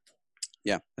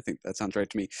 Yeah, I think that sounds right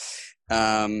to me.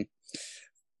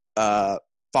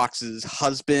 Fox's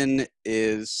husband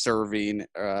is serving,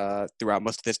 throughout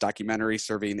most of this documentary,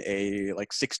 serving a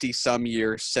 60-some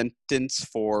year sentence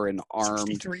for an armed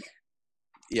 63.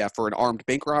 Yeah, for an armed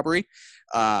bank robbery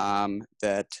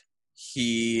that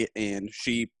he and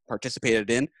she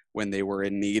participated in when they were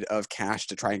in need of cash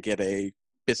to try and get a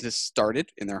business started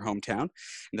in their hometown. And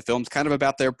the film's kind of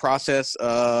about their process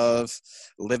of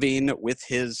living with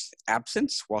his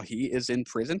absence while he is in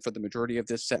prison for the majority of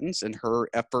this sentence, and her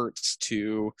efforts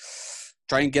to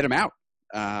try and get him out.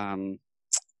 And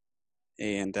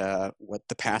what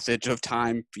the passage of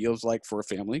time feels like for a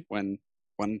family when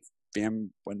one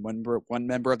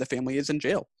member of the family is in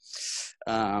jail.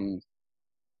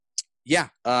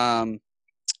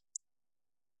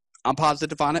 I'm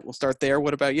positive on it. We'll start there.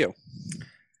 What about you?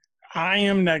 I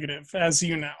am negative, as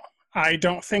you know. I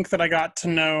don't think that I got to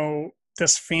know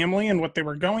this family and what they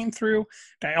were going through.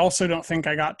 I also don't think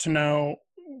I got to know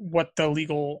what the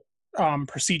legal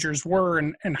procedures were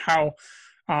and how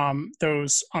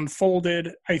those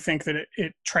unfolded. I think that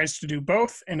it tries to do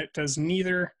both, and it does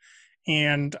neither.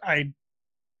 And I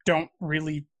don't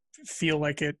really feel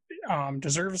like it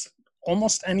deserves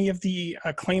almost any of the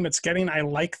acclaim it's getting. I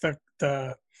like the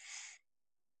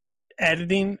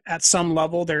editing at some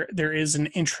level. There is an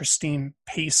interesting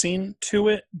pacing to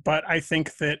it, but I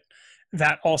think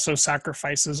that also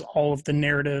sacrifices all of the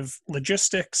narrative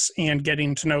logistics and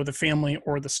getting to know the family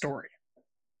or the story.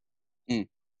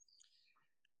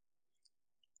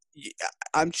 Yeah,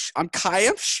 I'm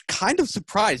kind of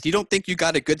surprised. You don't think you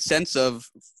got a good sense of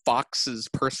Fox's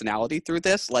personality through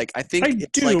this? I think I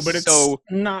do, but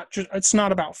it's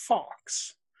not about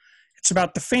Fox. It's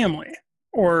about the family,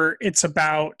 or it's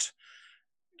about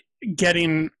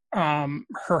getting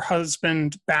her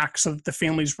husband back so that the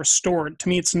family's restored. To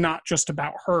me, it's not just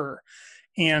about her.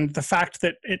 And the fact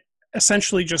that it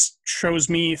essentially just shows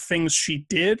me things she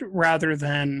did rather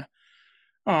than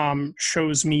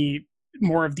shows me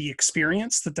more of the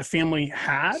experience that the family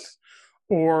had,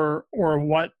 or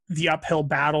what the uphill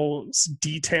battles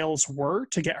details were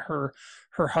to get her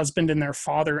husband and their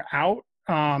father out.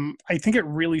 I think it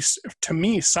really, to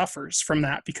me, suffers from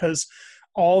that, because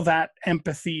all that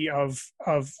empathy of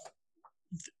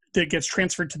that gets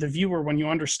transferred to the viewer when you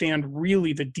understand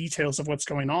really the details of what's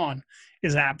going on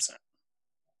is absent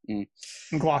and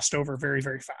glossed over very,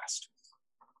 very fast.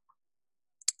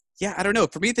 Yeah, I don't know.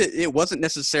 For me, it wasn't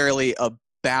necessarily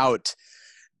about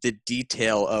the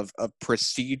detail of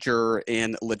procedure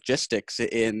and logistics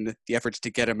in the efforts to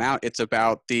get him out. It's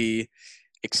about the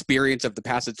experience of the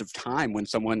passage of time when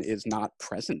someone is not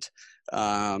present,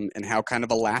 and how kind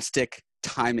of elastic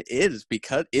time is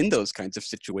because in those kinds of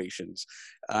situations.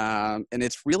 And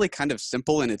it's really kind of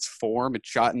simple in its form. It's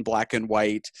shot in black and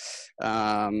white.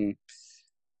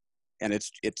 And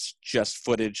it's just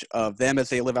footage of them as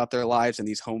they live out their lives in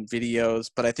these home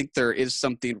videos. But I think there is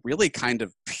something really kind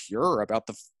of pure about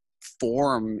the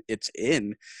form it's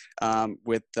in,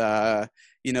 with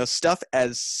stuff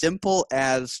as simple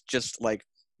as just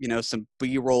some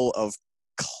B-roll of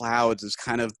clouds is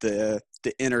kind of the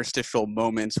interstitial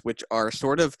moments, which are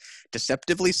sort of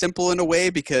deceptively simple in a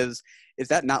way, because is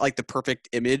that not the perfect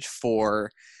image for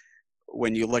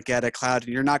when you look at a cloud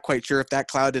and you're not quite sure if that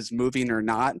cloud is moving or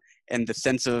not, and the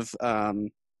sense of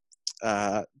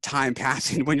time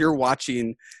passing when you're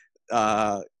watching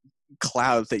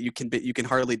clouds that you can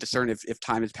hardly discern if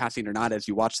time is passing or not as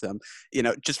you watch them.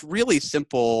 Just really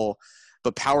simple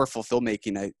but powerful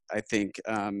filmmaking, I think,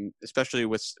 especially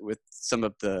with some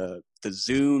of the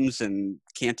zooms and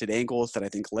canted angles that I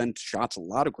think lend shots a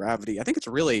lot of gravity. I think it's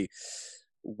a really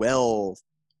well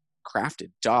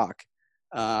crafted doc.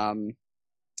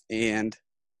 And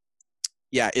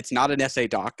yeah, it's not an essay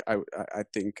doc. I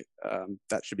think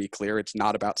that should be clear. It's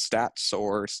not about stats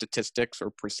or statistics or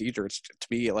procedure. It's, to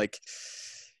me,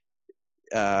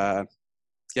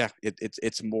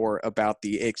 it's more about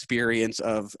the experience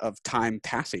of time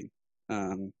passing,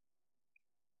 which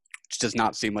does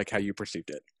not seem like how you perceived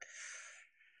it.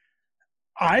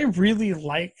 I really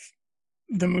like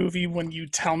the movie when you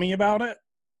tell me about it.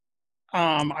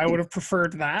 I would have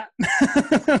preferred that.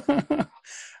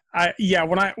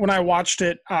 When I watched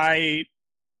it, I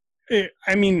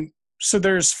mean, so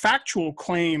there's factual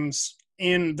claims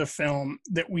in the film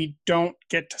that we don't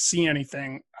get to see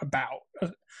anything about,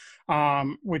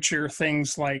 which are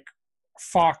things like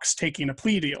Fox taking a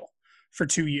plea deal for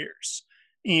 2 years,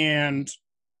 and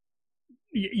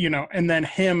and then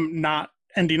him not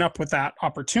ending up with that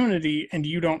opportunity, and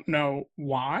you don't know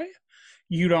why.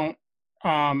 You don't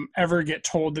ever get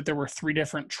told that there were 3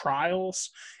 different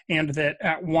trials, and that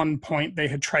at one point they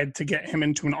had tried to get him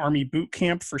into an army boot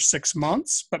camp for 6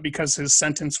 months, but because his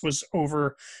sentence was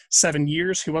over 7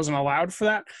 years, he wasn't allowed for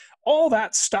that. All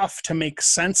that stuff to make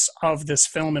sense of this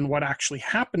film and what actually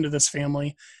happened to this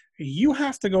family, you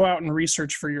have to go out and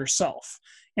research for yourself.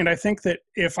 And I think that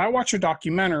if I watch a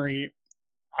documentary,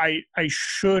 I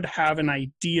should have an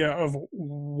idea of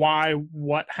why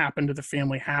what happened to the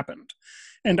family happened.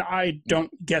 And I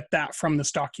don't get that from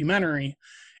this documentary.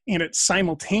 And it's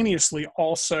simultaneously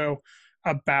also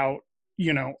about,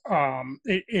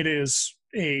 it is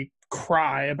a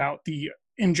cry about the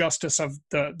injustice of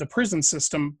the prison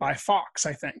system by Fox.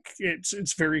 I think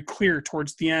it's very clear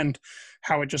towards the end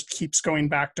how it just keeps going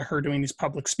back to her doing these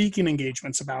public speaking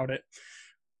engagements about it.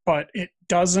 But it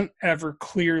doesn't ever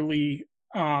clearly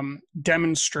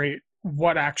demonstrate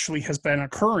what actually has been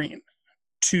occurring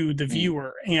to the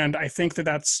viewer. And I think that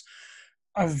that's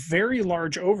a very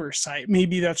large oversight.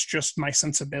 Maybe that's just my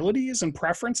sensibilities and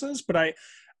preferences, but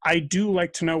I do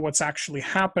like to know what's actually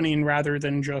happening rather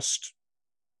than just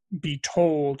be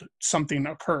told something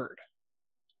occurred.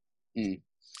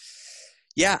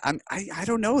 Yeah, I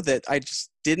don't know that I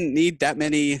just didn't need that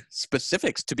many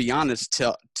specifics, to be honest,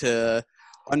 to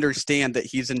understand that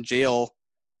he's in jail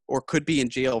or could be in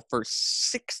jail for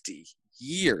 60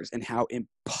 years and how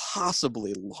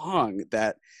impossibly long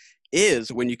that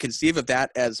is when you conceive of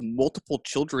that as multiple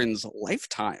children's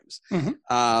lifetimes.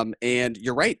 And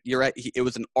you're right. It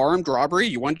was an armed robbery.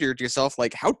 You wonder to yourself,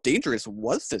 like, how dangerous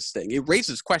was this thing? It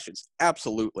raises questions.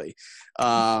 Absolutely.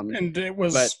 And it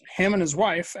was him and his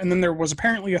wife. And then there was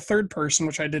apparently a third person,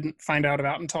 which I didn't find out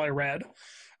about until I read.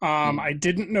 I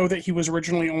didn't know that he was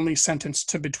originally only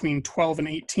sentenced to between 12 and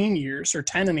 18 years or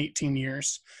 10 and 18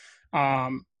 years.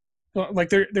 Like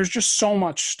there's just so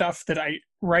much stuff that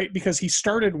because he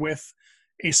started with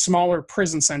a smaller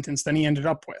prison sentence than he ended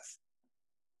up with.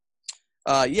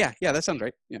 Yeah, that sounds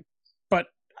right. Yeah. But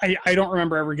I don't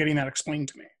remember ever getting that explained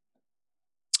to me.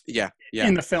 Yeah.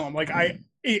 In the film. Like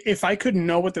if I could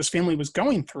know what this family was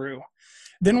going through,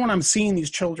 then when I'm seeing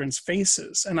these children's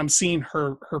faces and I'm seeing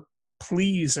her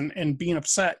pleas and being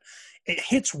upset, it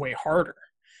hits way harder.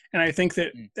 And I think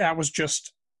that was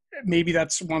just, maybe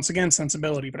that's once again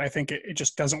sensibility, but I think it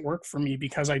just doesn't work for me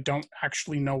because I don't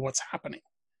actually know what's happening.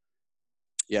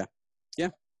 Yeah.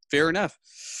 Fair enough.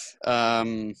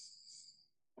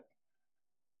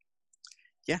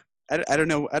 I don't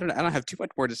know. I don't have too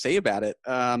much more to say about it,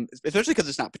 especially because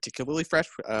it's not particularly fresh.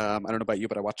 I don't know about you,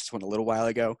 but I watched this one a little while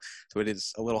ago, so it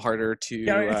is a little harder to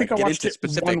I think I watched it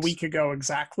specifics. 1 week ago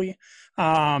exactly.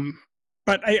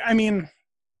 But I mean,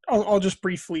 I'll just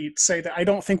briefly say that I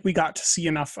don't think we got to see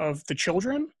enough of the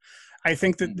children. I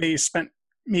think that they spent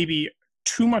maybe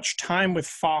too much time with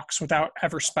Fox without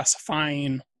ever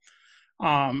specifying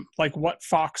like what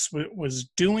Fox was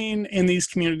doing in these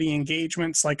community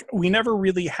engagements. Like we never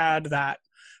really had that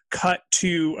cut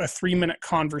to a 3-minute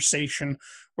conversation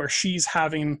where she's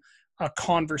having a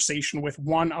conversation with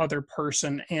one other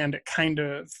person and it kind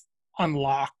of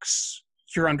unlocks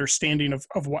your understanding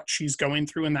of what she's going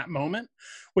through in that moment,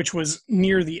 which was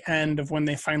near the end of when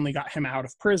they finally got him out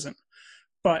of prison.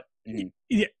 But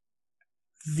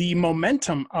the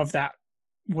momentum of that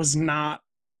was not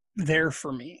there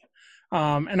for me.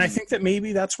 And I think that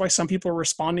maybe that's why some people are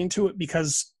responding to it,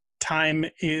 because time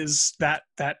is that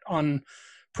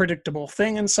unpredictable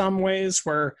thing in some ways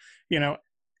where,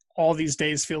 all these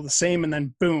days feel the same and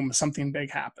then boom, something big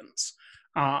happens.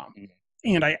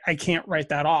 And I can't write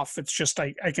that off. It's just,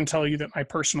 I can tell you that my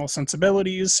personal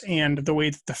sensibilities and the way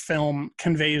that the film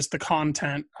conveys the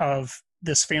content of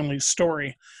this family's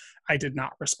story, I did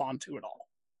not respond to at all.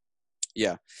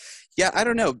 Yeah, I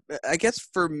don't know. I guess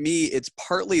for me, it's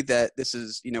partly that this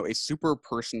is, a super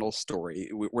personal story.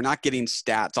 We're not getting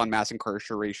stats on mass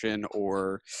incarceration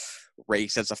or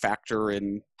race as a factor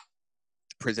in the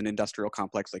prison industrial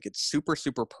complex. Like it's super,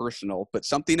 super personal, but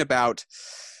something about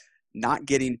not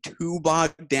getting too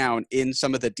bogged down in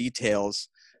some of the details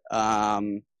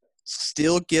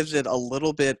still gives it a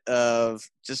little bit of,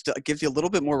 gives you a little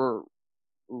bit more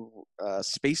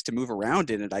space to move around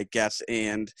in it, I guess.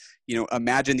 And,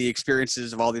 imagine the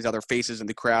experiences of all these other faces in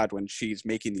the crowd when she's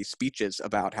making these speeches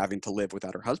about having to live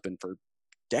without her husband for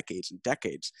decades and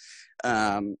decades.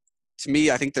 To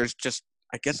me, I think there's just,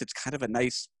 I guess it's kind of a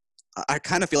nice, I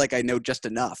kind of feel like I know just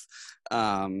enough.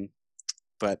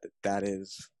 But that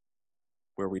is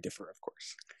where we differ, of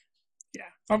course.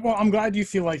 Yeah. Well, I'm glad you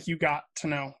feel like you got to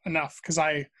know enough, because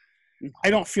I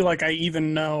don't feel like I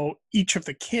even know each of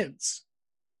the kids.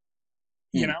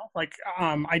 You know, like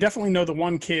I definitely know the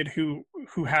one kid who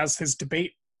has his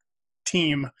debate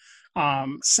team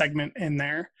segment in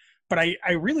there, but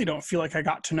I really don't feel like I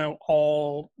got to know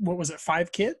all. What was it?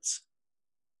 5 kids?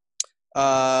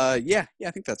 Yeah,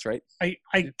 I think that's right. I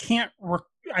can't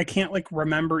like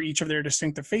remember each of their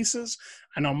distinctive faces.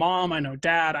 I know mom, I know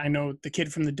dad, I know the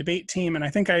kid from the debate team, and I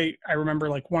think I remember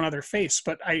like one other face,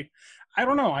 but I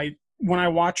don't know. When I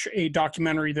watch a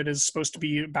documentary that is supposed to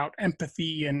be about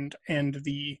empathy and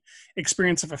the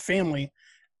experience of a family,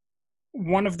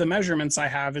 one of the measurements I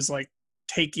have is like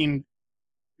taking,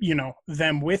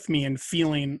 them with me and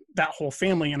feeling that whole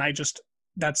family. And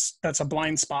that's a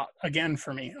blind spot again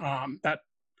for me. That,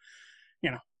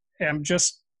 I'm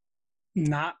just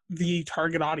not the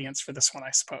target audience for this one,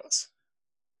 I suppose.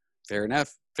 Fair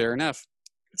enough.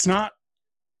 It's not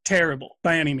terrible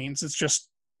by any means. It's just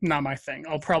not my thing.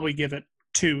 I'll probably give it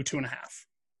 2.5.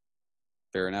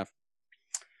 Fair enough.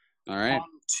 All right. On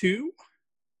to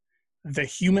The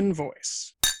Human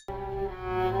Voice.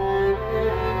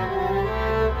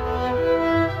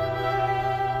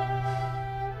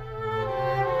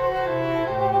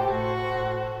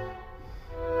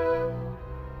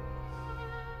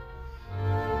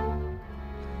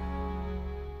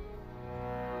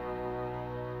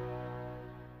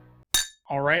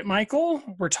 All right, Michael,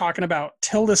 we're talking about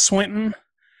Tilda Swinton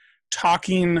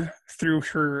talking through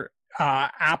her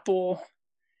Apple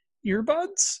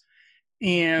earbuds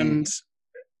and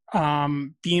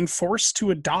being forced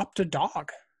to adopt a dog.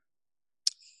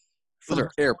 Those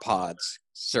are AirPods,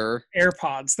 sir.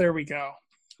 AirPods, there we go.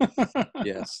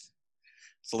 Yes.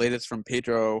 It's the latest from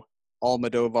Pedro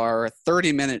Almodovar,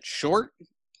 30-minute short,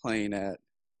 playing at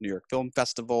New York Film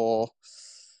Festival.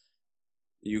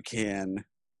 You can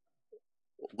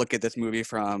look at this movie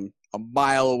from a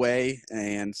mile away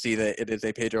and see that it is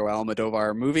a Pedro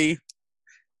Almodovar movie.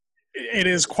 It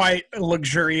is quite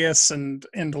luxurious and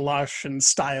lush and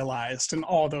stylized and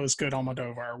all those good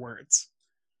Almodovar words.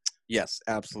 Yes,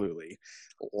 absolutely.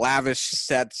 Lavish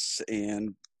sets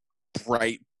and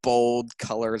bright, bold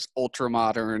colors,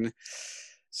 ultra-modern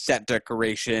set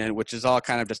decoration, which is all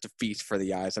kind of just a feast for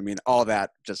the eyes. I mean, all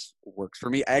that just works for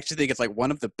me. I actually think it's like one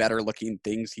of the better looking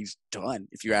things he's done,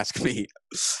 if you ask me.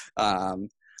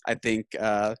 I think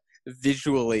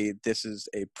visually this is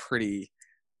a pretty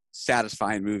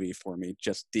satisfying movie for me.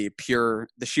 Just the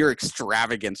sheer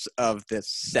extravagance of this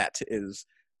set is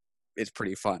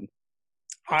pretty fun.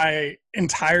 I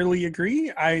entirely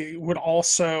agree. I would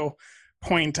also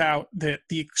point out that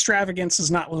the extravagance is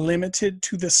not limited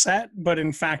to the set, but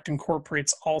in fact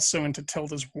incorporates also into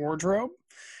Tilda's wardrobe,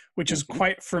 which is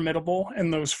quite formidable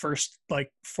in those first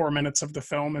 4 minutes of the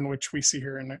film, in which we see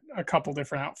her in a couple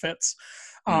different outfits.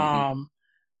 I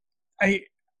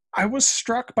was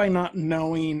struck by not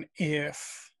knowing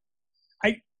if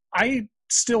I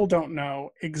still don't know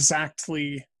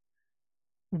exactly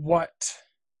what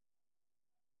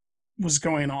was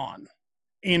going on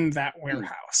in that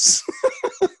warehouse.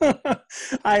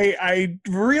 I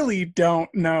really don't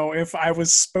know if I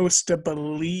was supposed to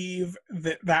believe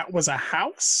that was a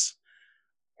house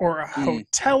or a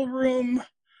hotel room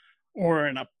or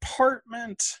an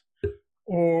apartment,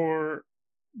 or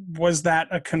was that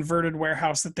a converted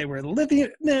warehouse that they were living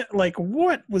in? Like,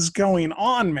 what was going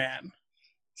on, man?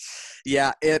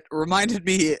 Yeah, it reminded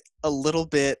me a little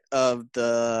bit of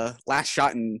the last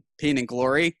shot in Pain and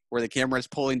Glory, where the camera is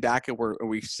pulling back and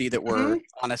we see that we're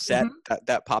on a set.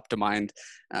 That popped to mind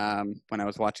when I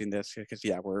was watching this, because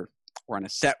we're on a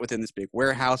set within this big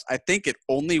warehouse. I think it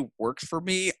only works for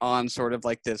me on sort of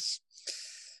like this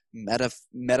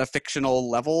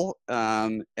metafictional level,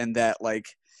 and that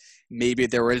maybe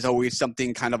there is always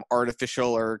something kind of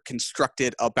artificial or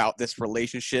constructed about this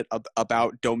relationship,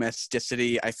 about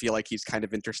domesticity. I feel like he's kind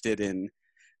of interested in,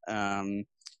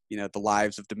 the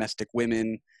lives of domestic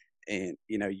women. And,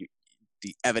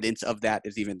 the evidence of that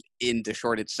is even in the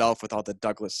short itself with all the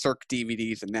Douglas Sirk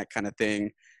DVDs and that kind of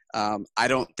thing. I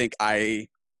don't think I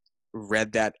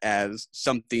read that as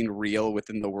something real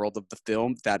within the world of the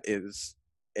film. That is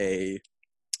a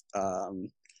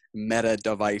meta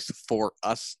device for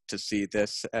us to see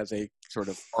this as a sort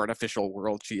of artificial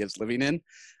world she is living in.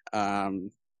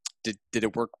 did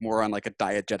it work more on like a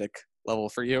diegetic level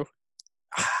for you?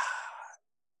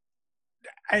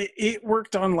 It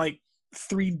worked on like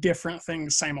 3 different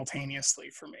things simultaneously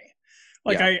for me.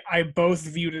 Like Yeah. I both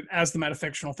viewed it as the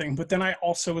metafictional thing, but then I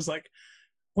also was like,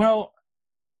 well,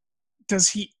 does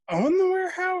he own the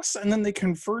warehouse? And then they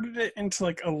converted it into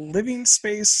like a living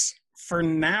space for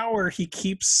now, where he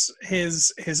keeps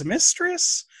his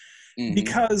mistress, Mhm.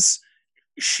 because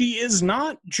she is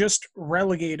not just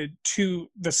relegated to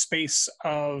the space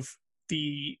of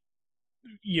the,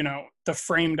 you know, the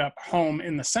framed up home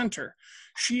in the center.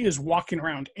 She is walking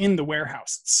around in the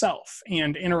warehouse itself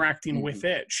and interacting with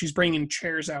it. She's bringing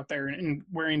chairs out there and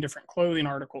wearing different clothing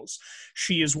articles.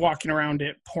 She is walking around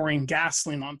it, pouring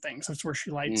gasoline on things. That's where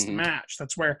she lights the match.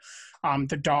 That's where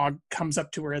the dog comes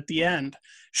up to her at the end.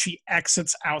 She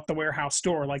exits out the warehouse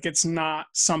door. Like, it's not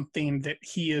something that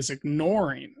he is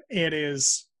ignoring. It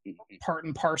is part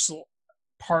and parcel,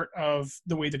 part of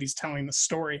the way that he's telling the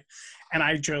story. And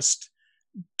I just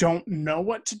don't know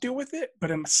what to do with it,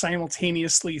 but I'm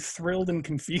simultaneously thrilled and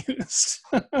confused.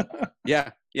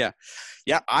 Yeah.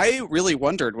 I really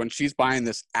wondered when she's buying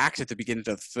this axe at the beginning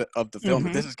of the film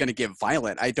that this is going to get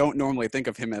violent. I don't normally think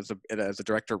of him as a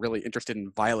director really interested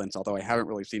in violence, although I haven't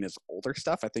really seen his older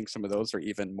stuff. I think some of those are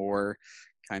even more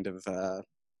kind of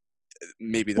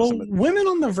maybe. Well, Women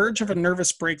on the Verge of a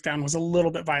Nervous Breakdown was a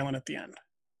little bit violent at the end.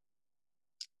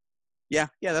 Yeah,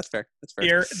 that's fair. That's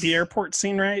fair. The airport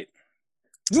scene, right?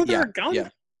 Isn't there a gun? Yeah.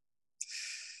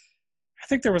 I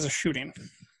think there was a shooting.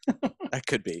 That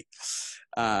could be.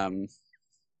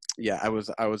 Yeah, I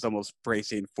was almost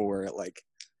bracing for like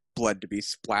blood to be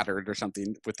splattered or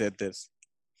something within this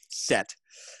set.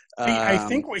 I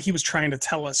think what he was trying to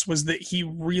tell us was that he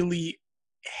really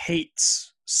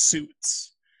hates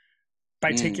suits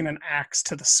by taking an axe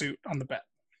to the suit on the bed.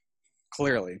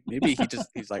 Clearly, maybe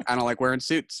he's like, I don't like wearing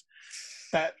suits.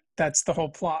 That's the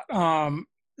whole plot.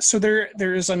 So there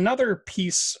is another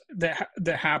piece that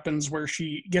happens where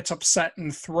she gets upset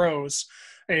and throws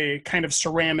a kind of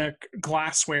ceramic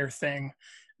glassware thing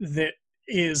that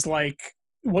is like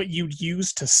what you'd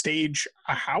use to stage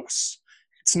a house.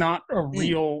 It's not a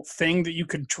real thing that you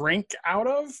could drink out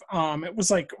of. It was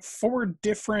like 4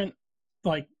 different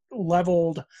like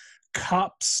leveled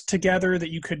cups together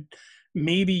that you could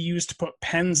maybe use to put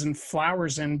pens and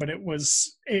flowers in, but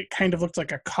it kind of looked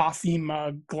like a coffee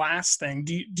mug glass thing.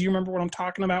 Do you remember what I'm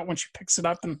talking about when she picks it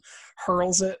up and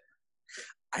hurls it?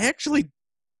 I actually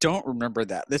don't remember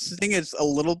that. This thing is a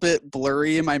little bit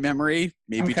blurry in my memory,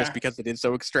 maybe just because it is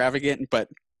so extravagant, but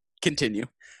continue.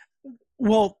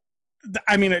 Well,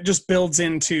 I mean, it just builds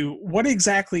into what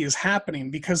exactly is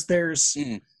happening, because there's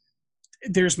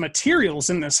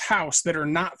materials in this house that are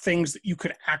not things that you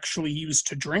could actually use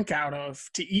to drink out of,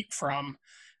 to eat from,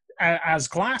 as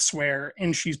glassware,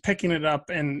 and she's picking it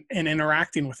up and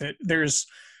interacting with it. There's,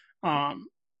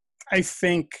 I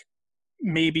think,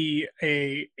 maybe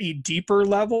a deeper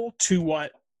level to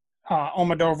what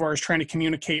Almodovar is trying to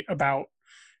communicate about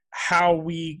how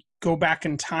we go back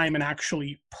in time and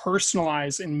actually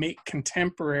personalize and make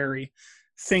contemporary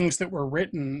things that were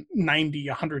written 90,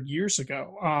 100 years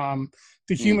ago.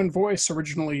 The Human Voice,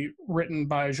 originally written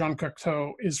by Jean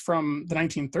Cocteau, is from the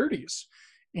 1930s.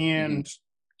 And,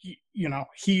 you know,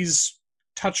 he's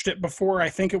touched it before. I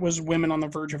think it was Women on the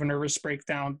Verge of a Nervous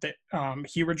Breakdown that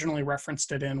he originally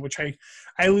referenced it in, which I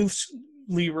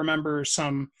loosely remember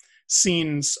some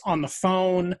scenes on the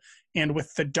phone and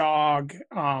with the dog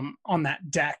on that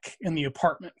deck in the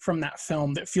apartment from that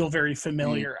film that feel very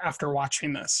familiar after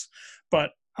watching this.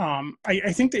 But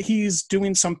I think that he's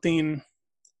doing something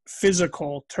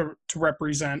physical to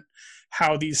represent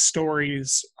how these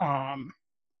stories,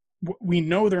 we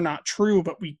know they're not true,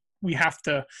 but we have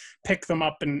to pick them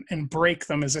up and break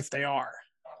them as if they are.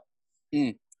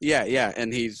 Yeah.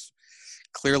 And he's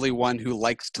clearly one who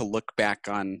likes to look back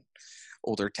on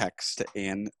older text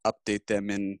and update them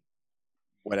in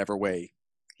whatever way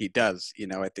he does. You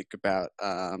know, I think about,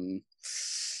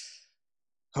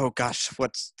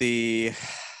 what's the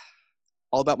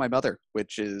All About My Mother,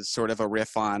 which is sort of a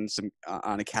riff on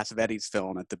a Cassavetes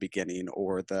film at the beginning,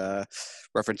 or the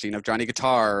referencing of Johnny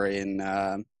Guitar in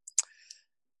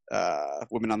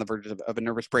Women on the Verge of a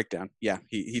Nervous Breakdown. Yeah,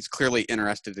 he's clearly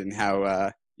interested in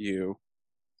how you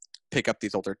pick up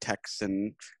these older texts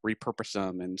and repurpose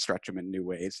them and stretch them in new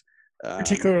ways.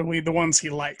 Particularly the ones he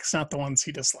likes, not the ones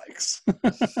he dislikes.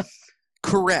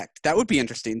 Correct. That would be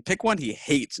interesting. Pick one he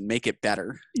hates and make it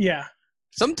better. Yeah.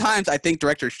 Sometimes I think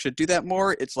directors should do that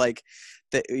more. It's like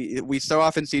that we so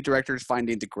often see directors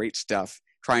finding the great stuff,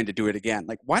 trying to do it again.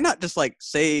 Like, why not just like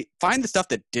find the stuff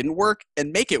that didn't work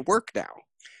and make it work now?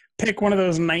 pick one of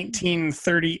those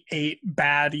 1938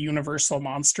 bad Universal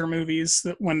monster movies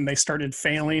that when they started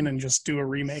failing and just do a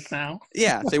remake now.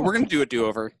 Yeah, say we're gonna do a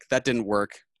do-over. That didn't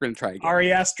work. We're gonna try again.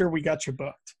 Ari Aster, we got you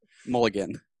booked.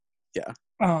 Mulligan. Yeah.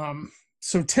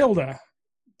 So Tilda,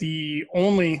 the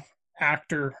only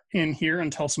actor in here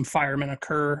until some firemen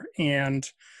occur, and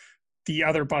the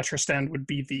other buttressed end would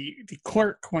be the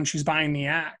clerk when she's buying the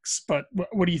axe. But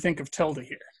what do you think of Tilda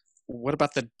here? What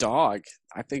about the dog?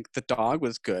 I think the dog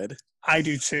was good. I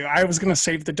do too. I was going to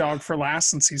save the dog for last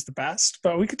since he's the best,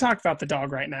 but we could talk about the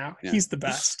dog right now. Yeah. He's the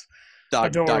best.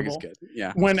 Dog is good.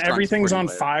 Yeah. When everything's on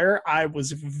fire, I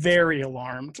was very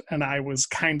alarmed, and I was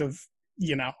kind of,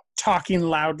 talking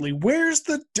loudly, "Where's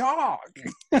the dog?"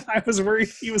 I was worried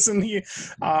he was in the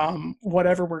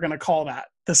whatever we're going to call that,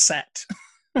 the set.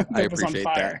 I appreciate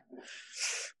that.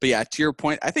 But yeah, to your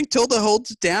point, I think Tilda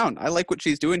holds it down. I like what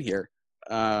she's doing here.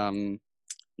 I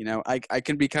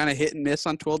can be kind of hit and miss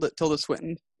on Tilda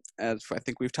Swinton, as I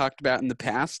think we've talked about in the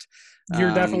past.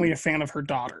 You're definitely a fan of her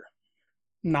daughter,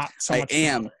 not so much. I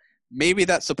am. Maybe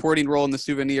that supporting role in The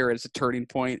Souvenir is a turning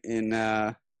point in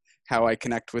how I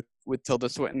connect with Tilda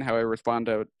Swinton, how I respond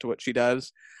to what she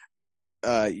does.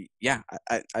 I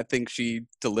think she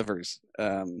delivers.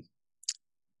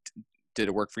 Did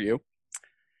it work for you?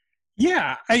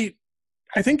 Yeah, I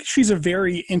think she's a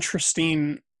very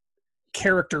interesting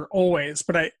character always,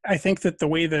 but I think that the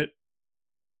way that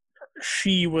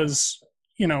she was,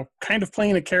 kind of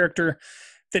playing a character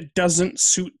that doesn't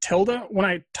suit Tilda. When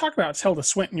I talk about Tilda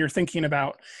Swinton, you're thinking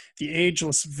about the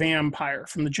ageless vampire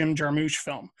from the Jim Jarmusch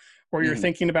film, or you're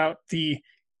thinking about the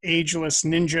ageless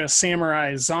ninja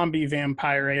samurai zombie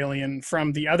vampire alien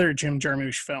from the other Jim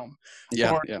Jarmusch film.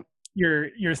 Yeah, or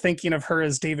you're thinking of her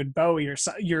as David Bowie, or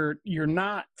you're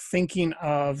not thinking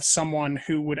of someone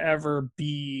who would ever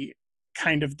be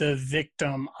kind of the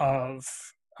victim of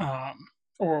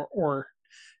or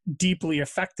deeply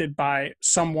affected by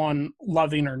someone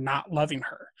loving or not loving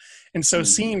her. And so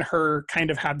seeing her kind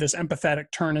of have this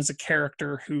empathetic turn as a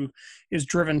character who is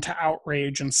driven to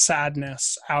outrage and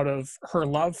sadness out of her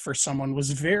love for someone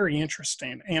was very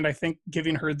interesting. And I think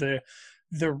giving her the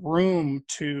room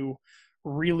to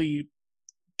really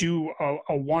do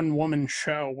a one-woman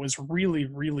show was really,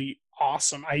 really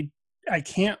awesome. I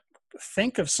can't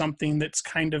think of something that's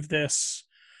kind of this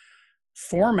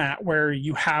format where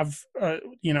you have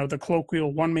the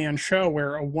colloquial one-man show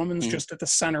where a woman's just at the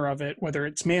center of it, whether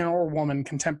it's man or woman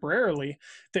contemporarily,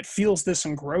 that feels this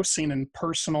engrossing and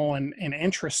personal and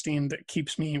interesting, that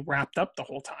keeps me wrapped up the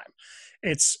whole time.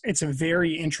 It's a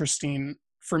very interesting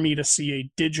for me to see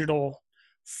a digital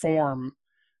form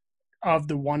of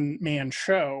the one-man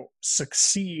show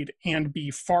succeed and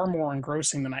be far more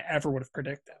engrossing than I ever would have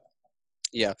predicted.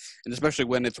 Yeah, and especially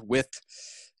when it's with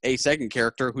a second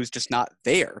character who's just not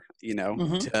there,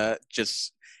 to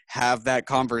just have that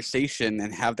conversation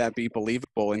and have that be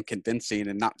believable and convincing,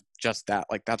 and not just that,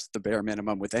 like that's the bare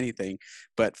minimum with anything,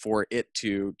 but for it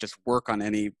to just work on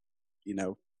any,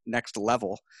 next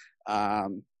level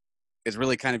is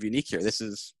really kind of unique here. This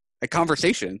is a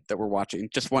conversation that we're watching,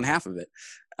 just one half of it.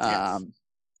 I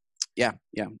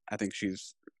think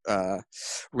she's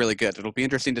really good. It'll be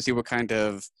interesting to see what kind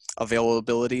of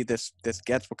availability this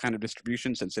gets, what kind of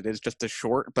distribution, since it is just a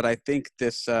short. But I think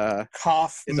this is a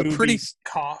pretty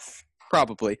cough.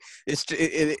 Probably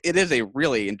it is a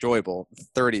really enjoyable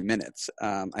 30 minutes.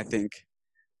 I think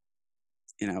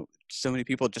so many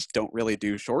people just don't really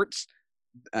do shorts,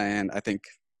 and I think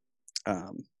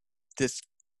this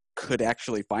could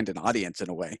actually find an audience in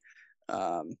a way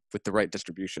with the right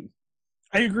distribution.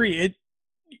 I agree. It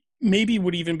maybe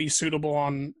would even be suitable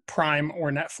on Prime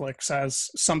or Netflix as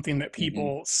something that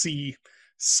people see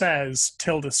says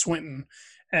Tilda Swinton.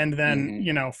 And then,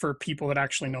 for people that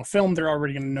actually know film, they're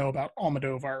already going to know about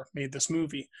Almodovar made this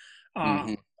movie.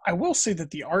 I will say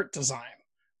that the art design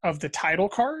of the title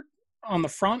card on the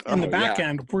front and the back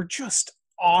end were just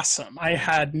awesome. I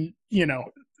had,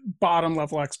 bottom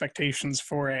level expectations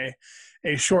for a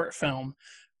short film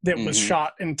that was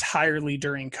shot entirely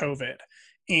during COVID.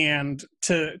 And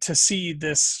to see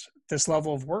this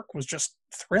level of work was just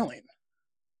thrilling.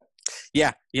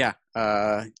 Yeah. You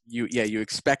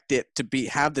expect it to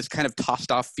have this kind of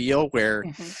tossed off feel where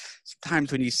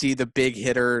sometimes when you see the big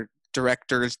hitter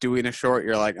directors doing a short,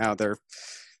 you're like, oh, they're,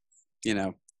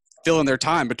 filling their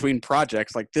time between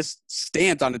projects. Like this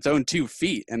stands on its own 2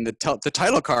 feet, and the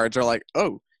title cards are like,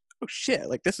 oh shit,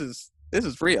 like this is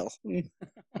real.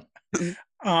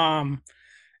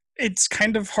 It's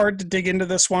kind of hard to dig into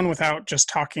this one without just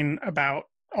talking about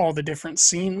all the different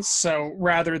scenes. So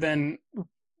rather than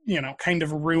kind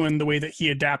of ruin the way that he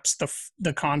adapts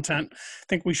the content. I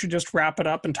think we should just wrap it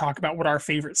up and talk about what our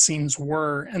favorite scenes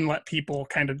were and let people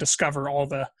kind of discover all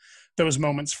those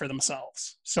moments for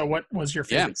themselves. So what was your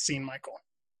favorite scene, Michael?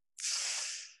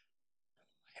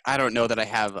 I don't know that I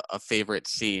have a favorite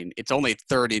scene. It's only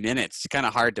 30 minutes. It's kind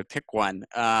of hard to pick one.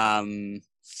 I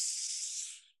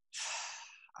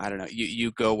don't know.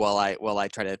 You go while I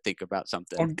try to think about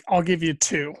something. I'll give you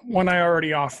two. One I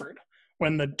already offered.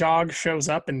 When the dog shows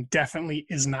up and definitely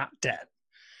is not dead.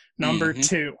 Number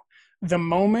two, the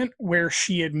moment where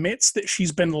she admits that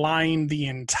she's been lying the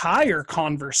entire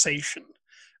conversation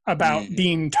about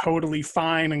being totally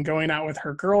fine and going out with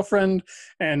her girlfriend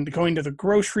and going to the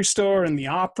grocery store and the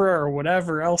opera or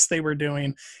whatever else they were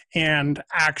doing, and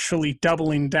actually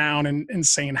doubling down and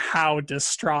saying how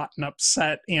distraught and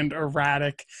upset and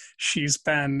erratic she's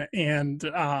been. And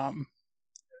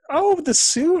the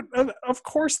suit, of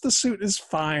course the suit is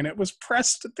fine. It was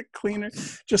pressed at the cleaner.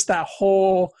 Just that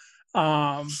whole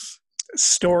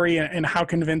story and how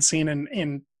convincing,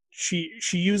 and she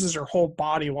uses her whole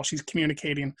body while she's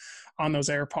communicating on those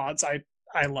AirPods.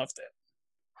 I loved it.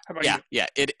 How about you? Yeah.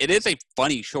 It is a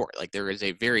funny short. Like, there is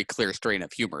a very clear strain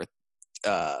of humor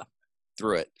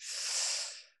through it.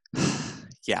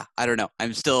 Yeah, I don't know.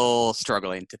 I'm still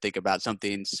struggling to think about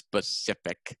something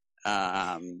specific.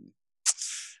 I'll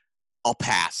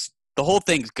pass. The whole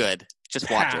thing's good. Just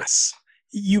watch it.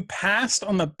 You passed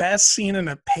on the best scene in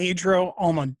a Pedro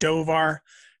Almodovar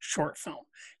short film.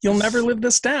 You'll never live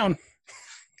this down.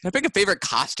 Can I pick a favorite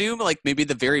costume? Like maybe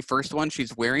the very first one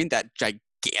she's wearing, that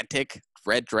gigantic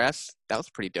red dress. That was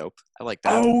pretty dope. I like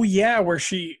that. Oh yeah, where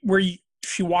she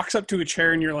walks up to a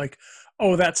chair and you're like,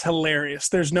 oh, that's hilarious.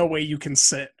 There's no way you can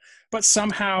sit. But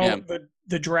somehow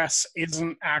the dress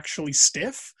isn't actually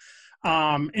stiff.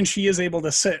 And she is able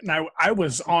to sit. And I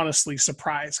was honestly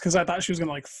surprised because I thought she was going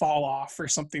to like fall off or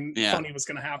something funny was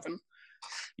going to happen.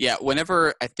 Yeah.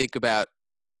 Whenever I think about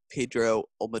Pedro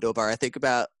Almodovar, I think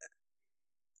about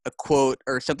a quote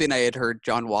or something I had heard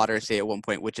John Waters say at one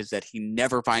point, which is that he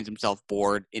never finds himself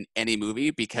bored in any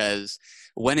movie because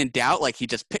when in doubt, like he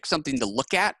just picks something to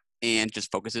look at and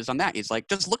just focuses on that. He's like,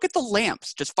 just look at the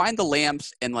lamps, just find the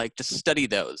lamps and like, just study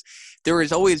those. There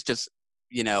is always just,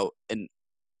 an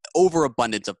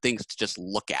overabundance of things to just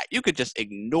look at. You could just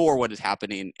ignore what is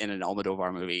happening in an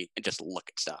Almodovar movie and just look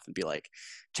at stuff and be like,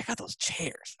 check out those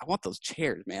chairs. I want those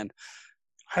chairs, man.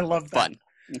 I love that.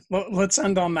 Fun. Let's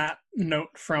end on that note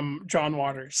from John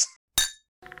Waters.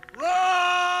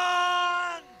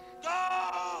 Run!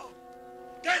 Go!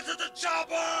 Get to the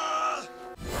chopper!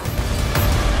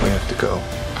 We have to go.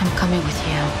 I'm coming with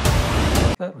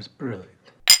you. That was brilliant.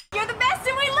 You're the best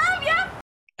and we love you!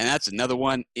 And that's another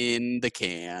one in the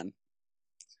can.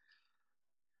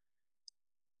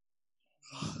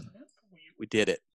 We did it.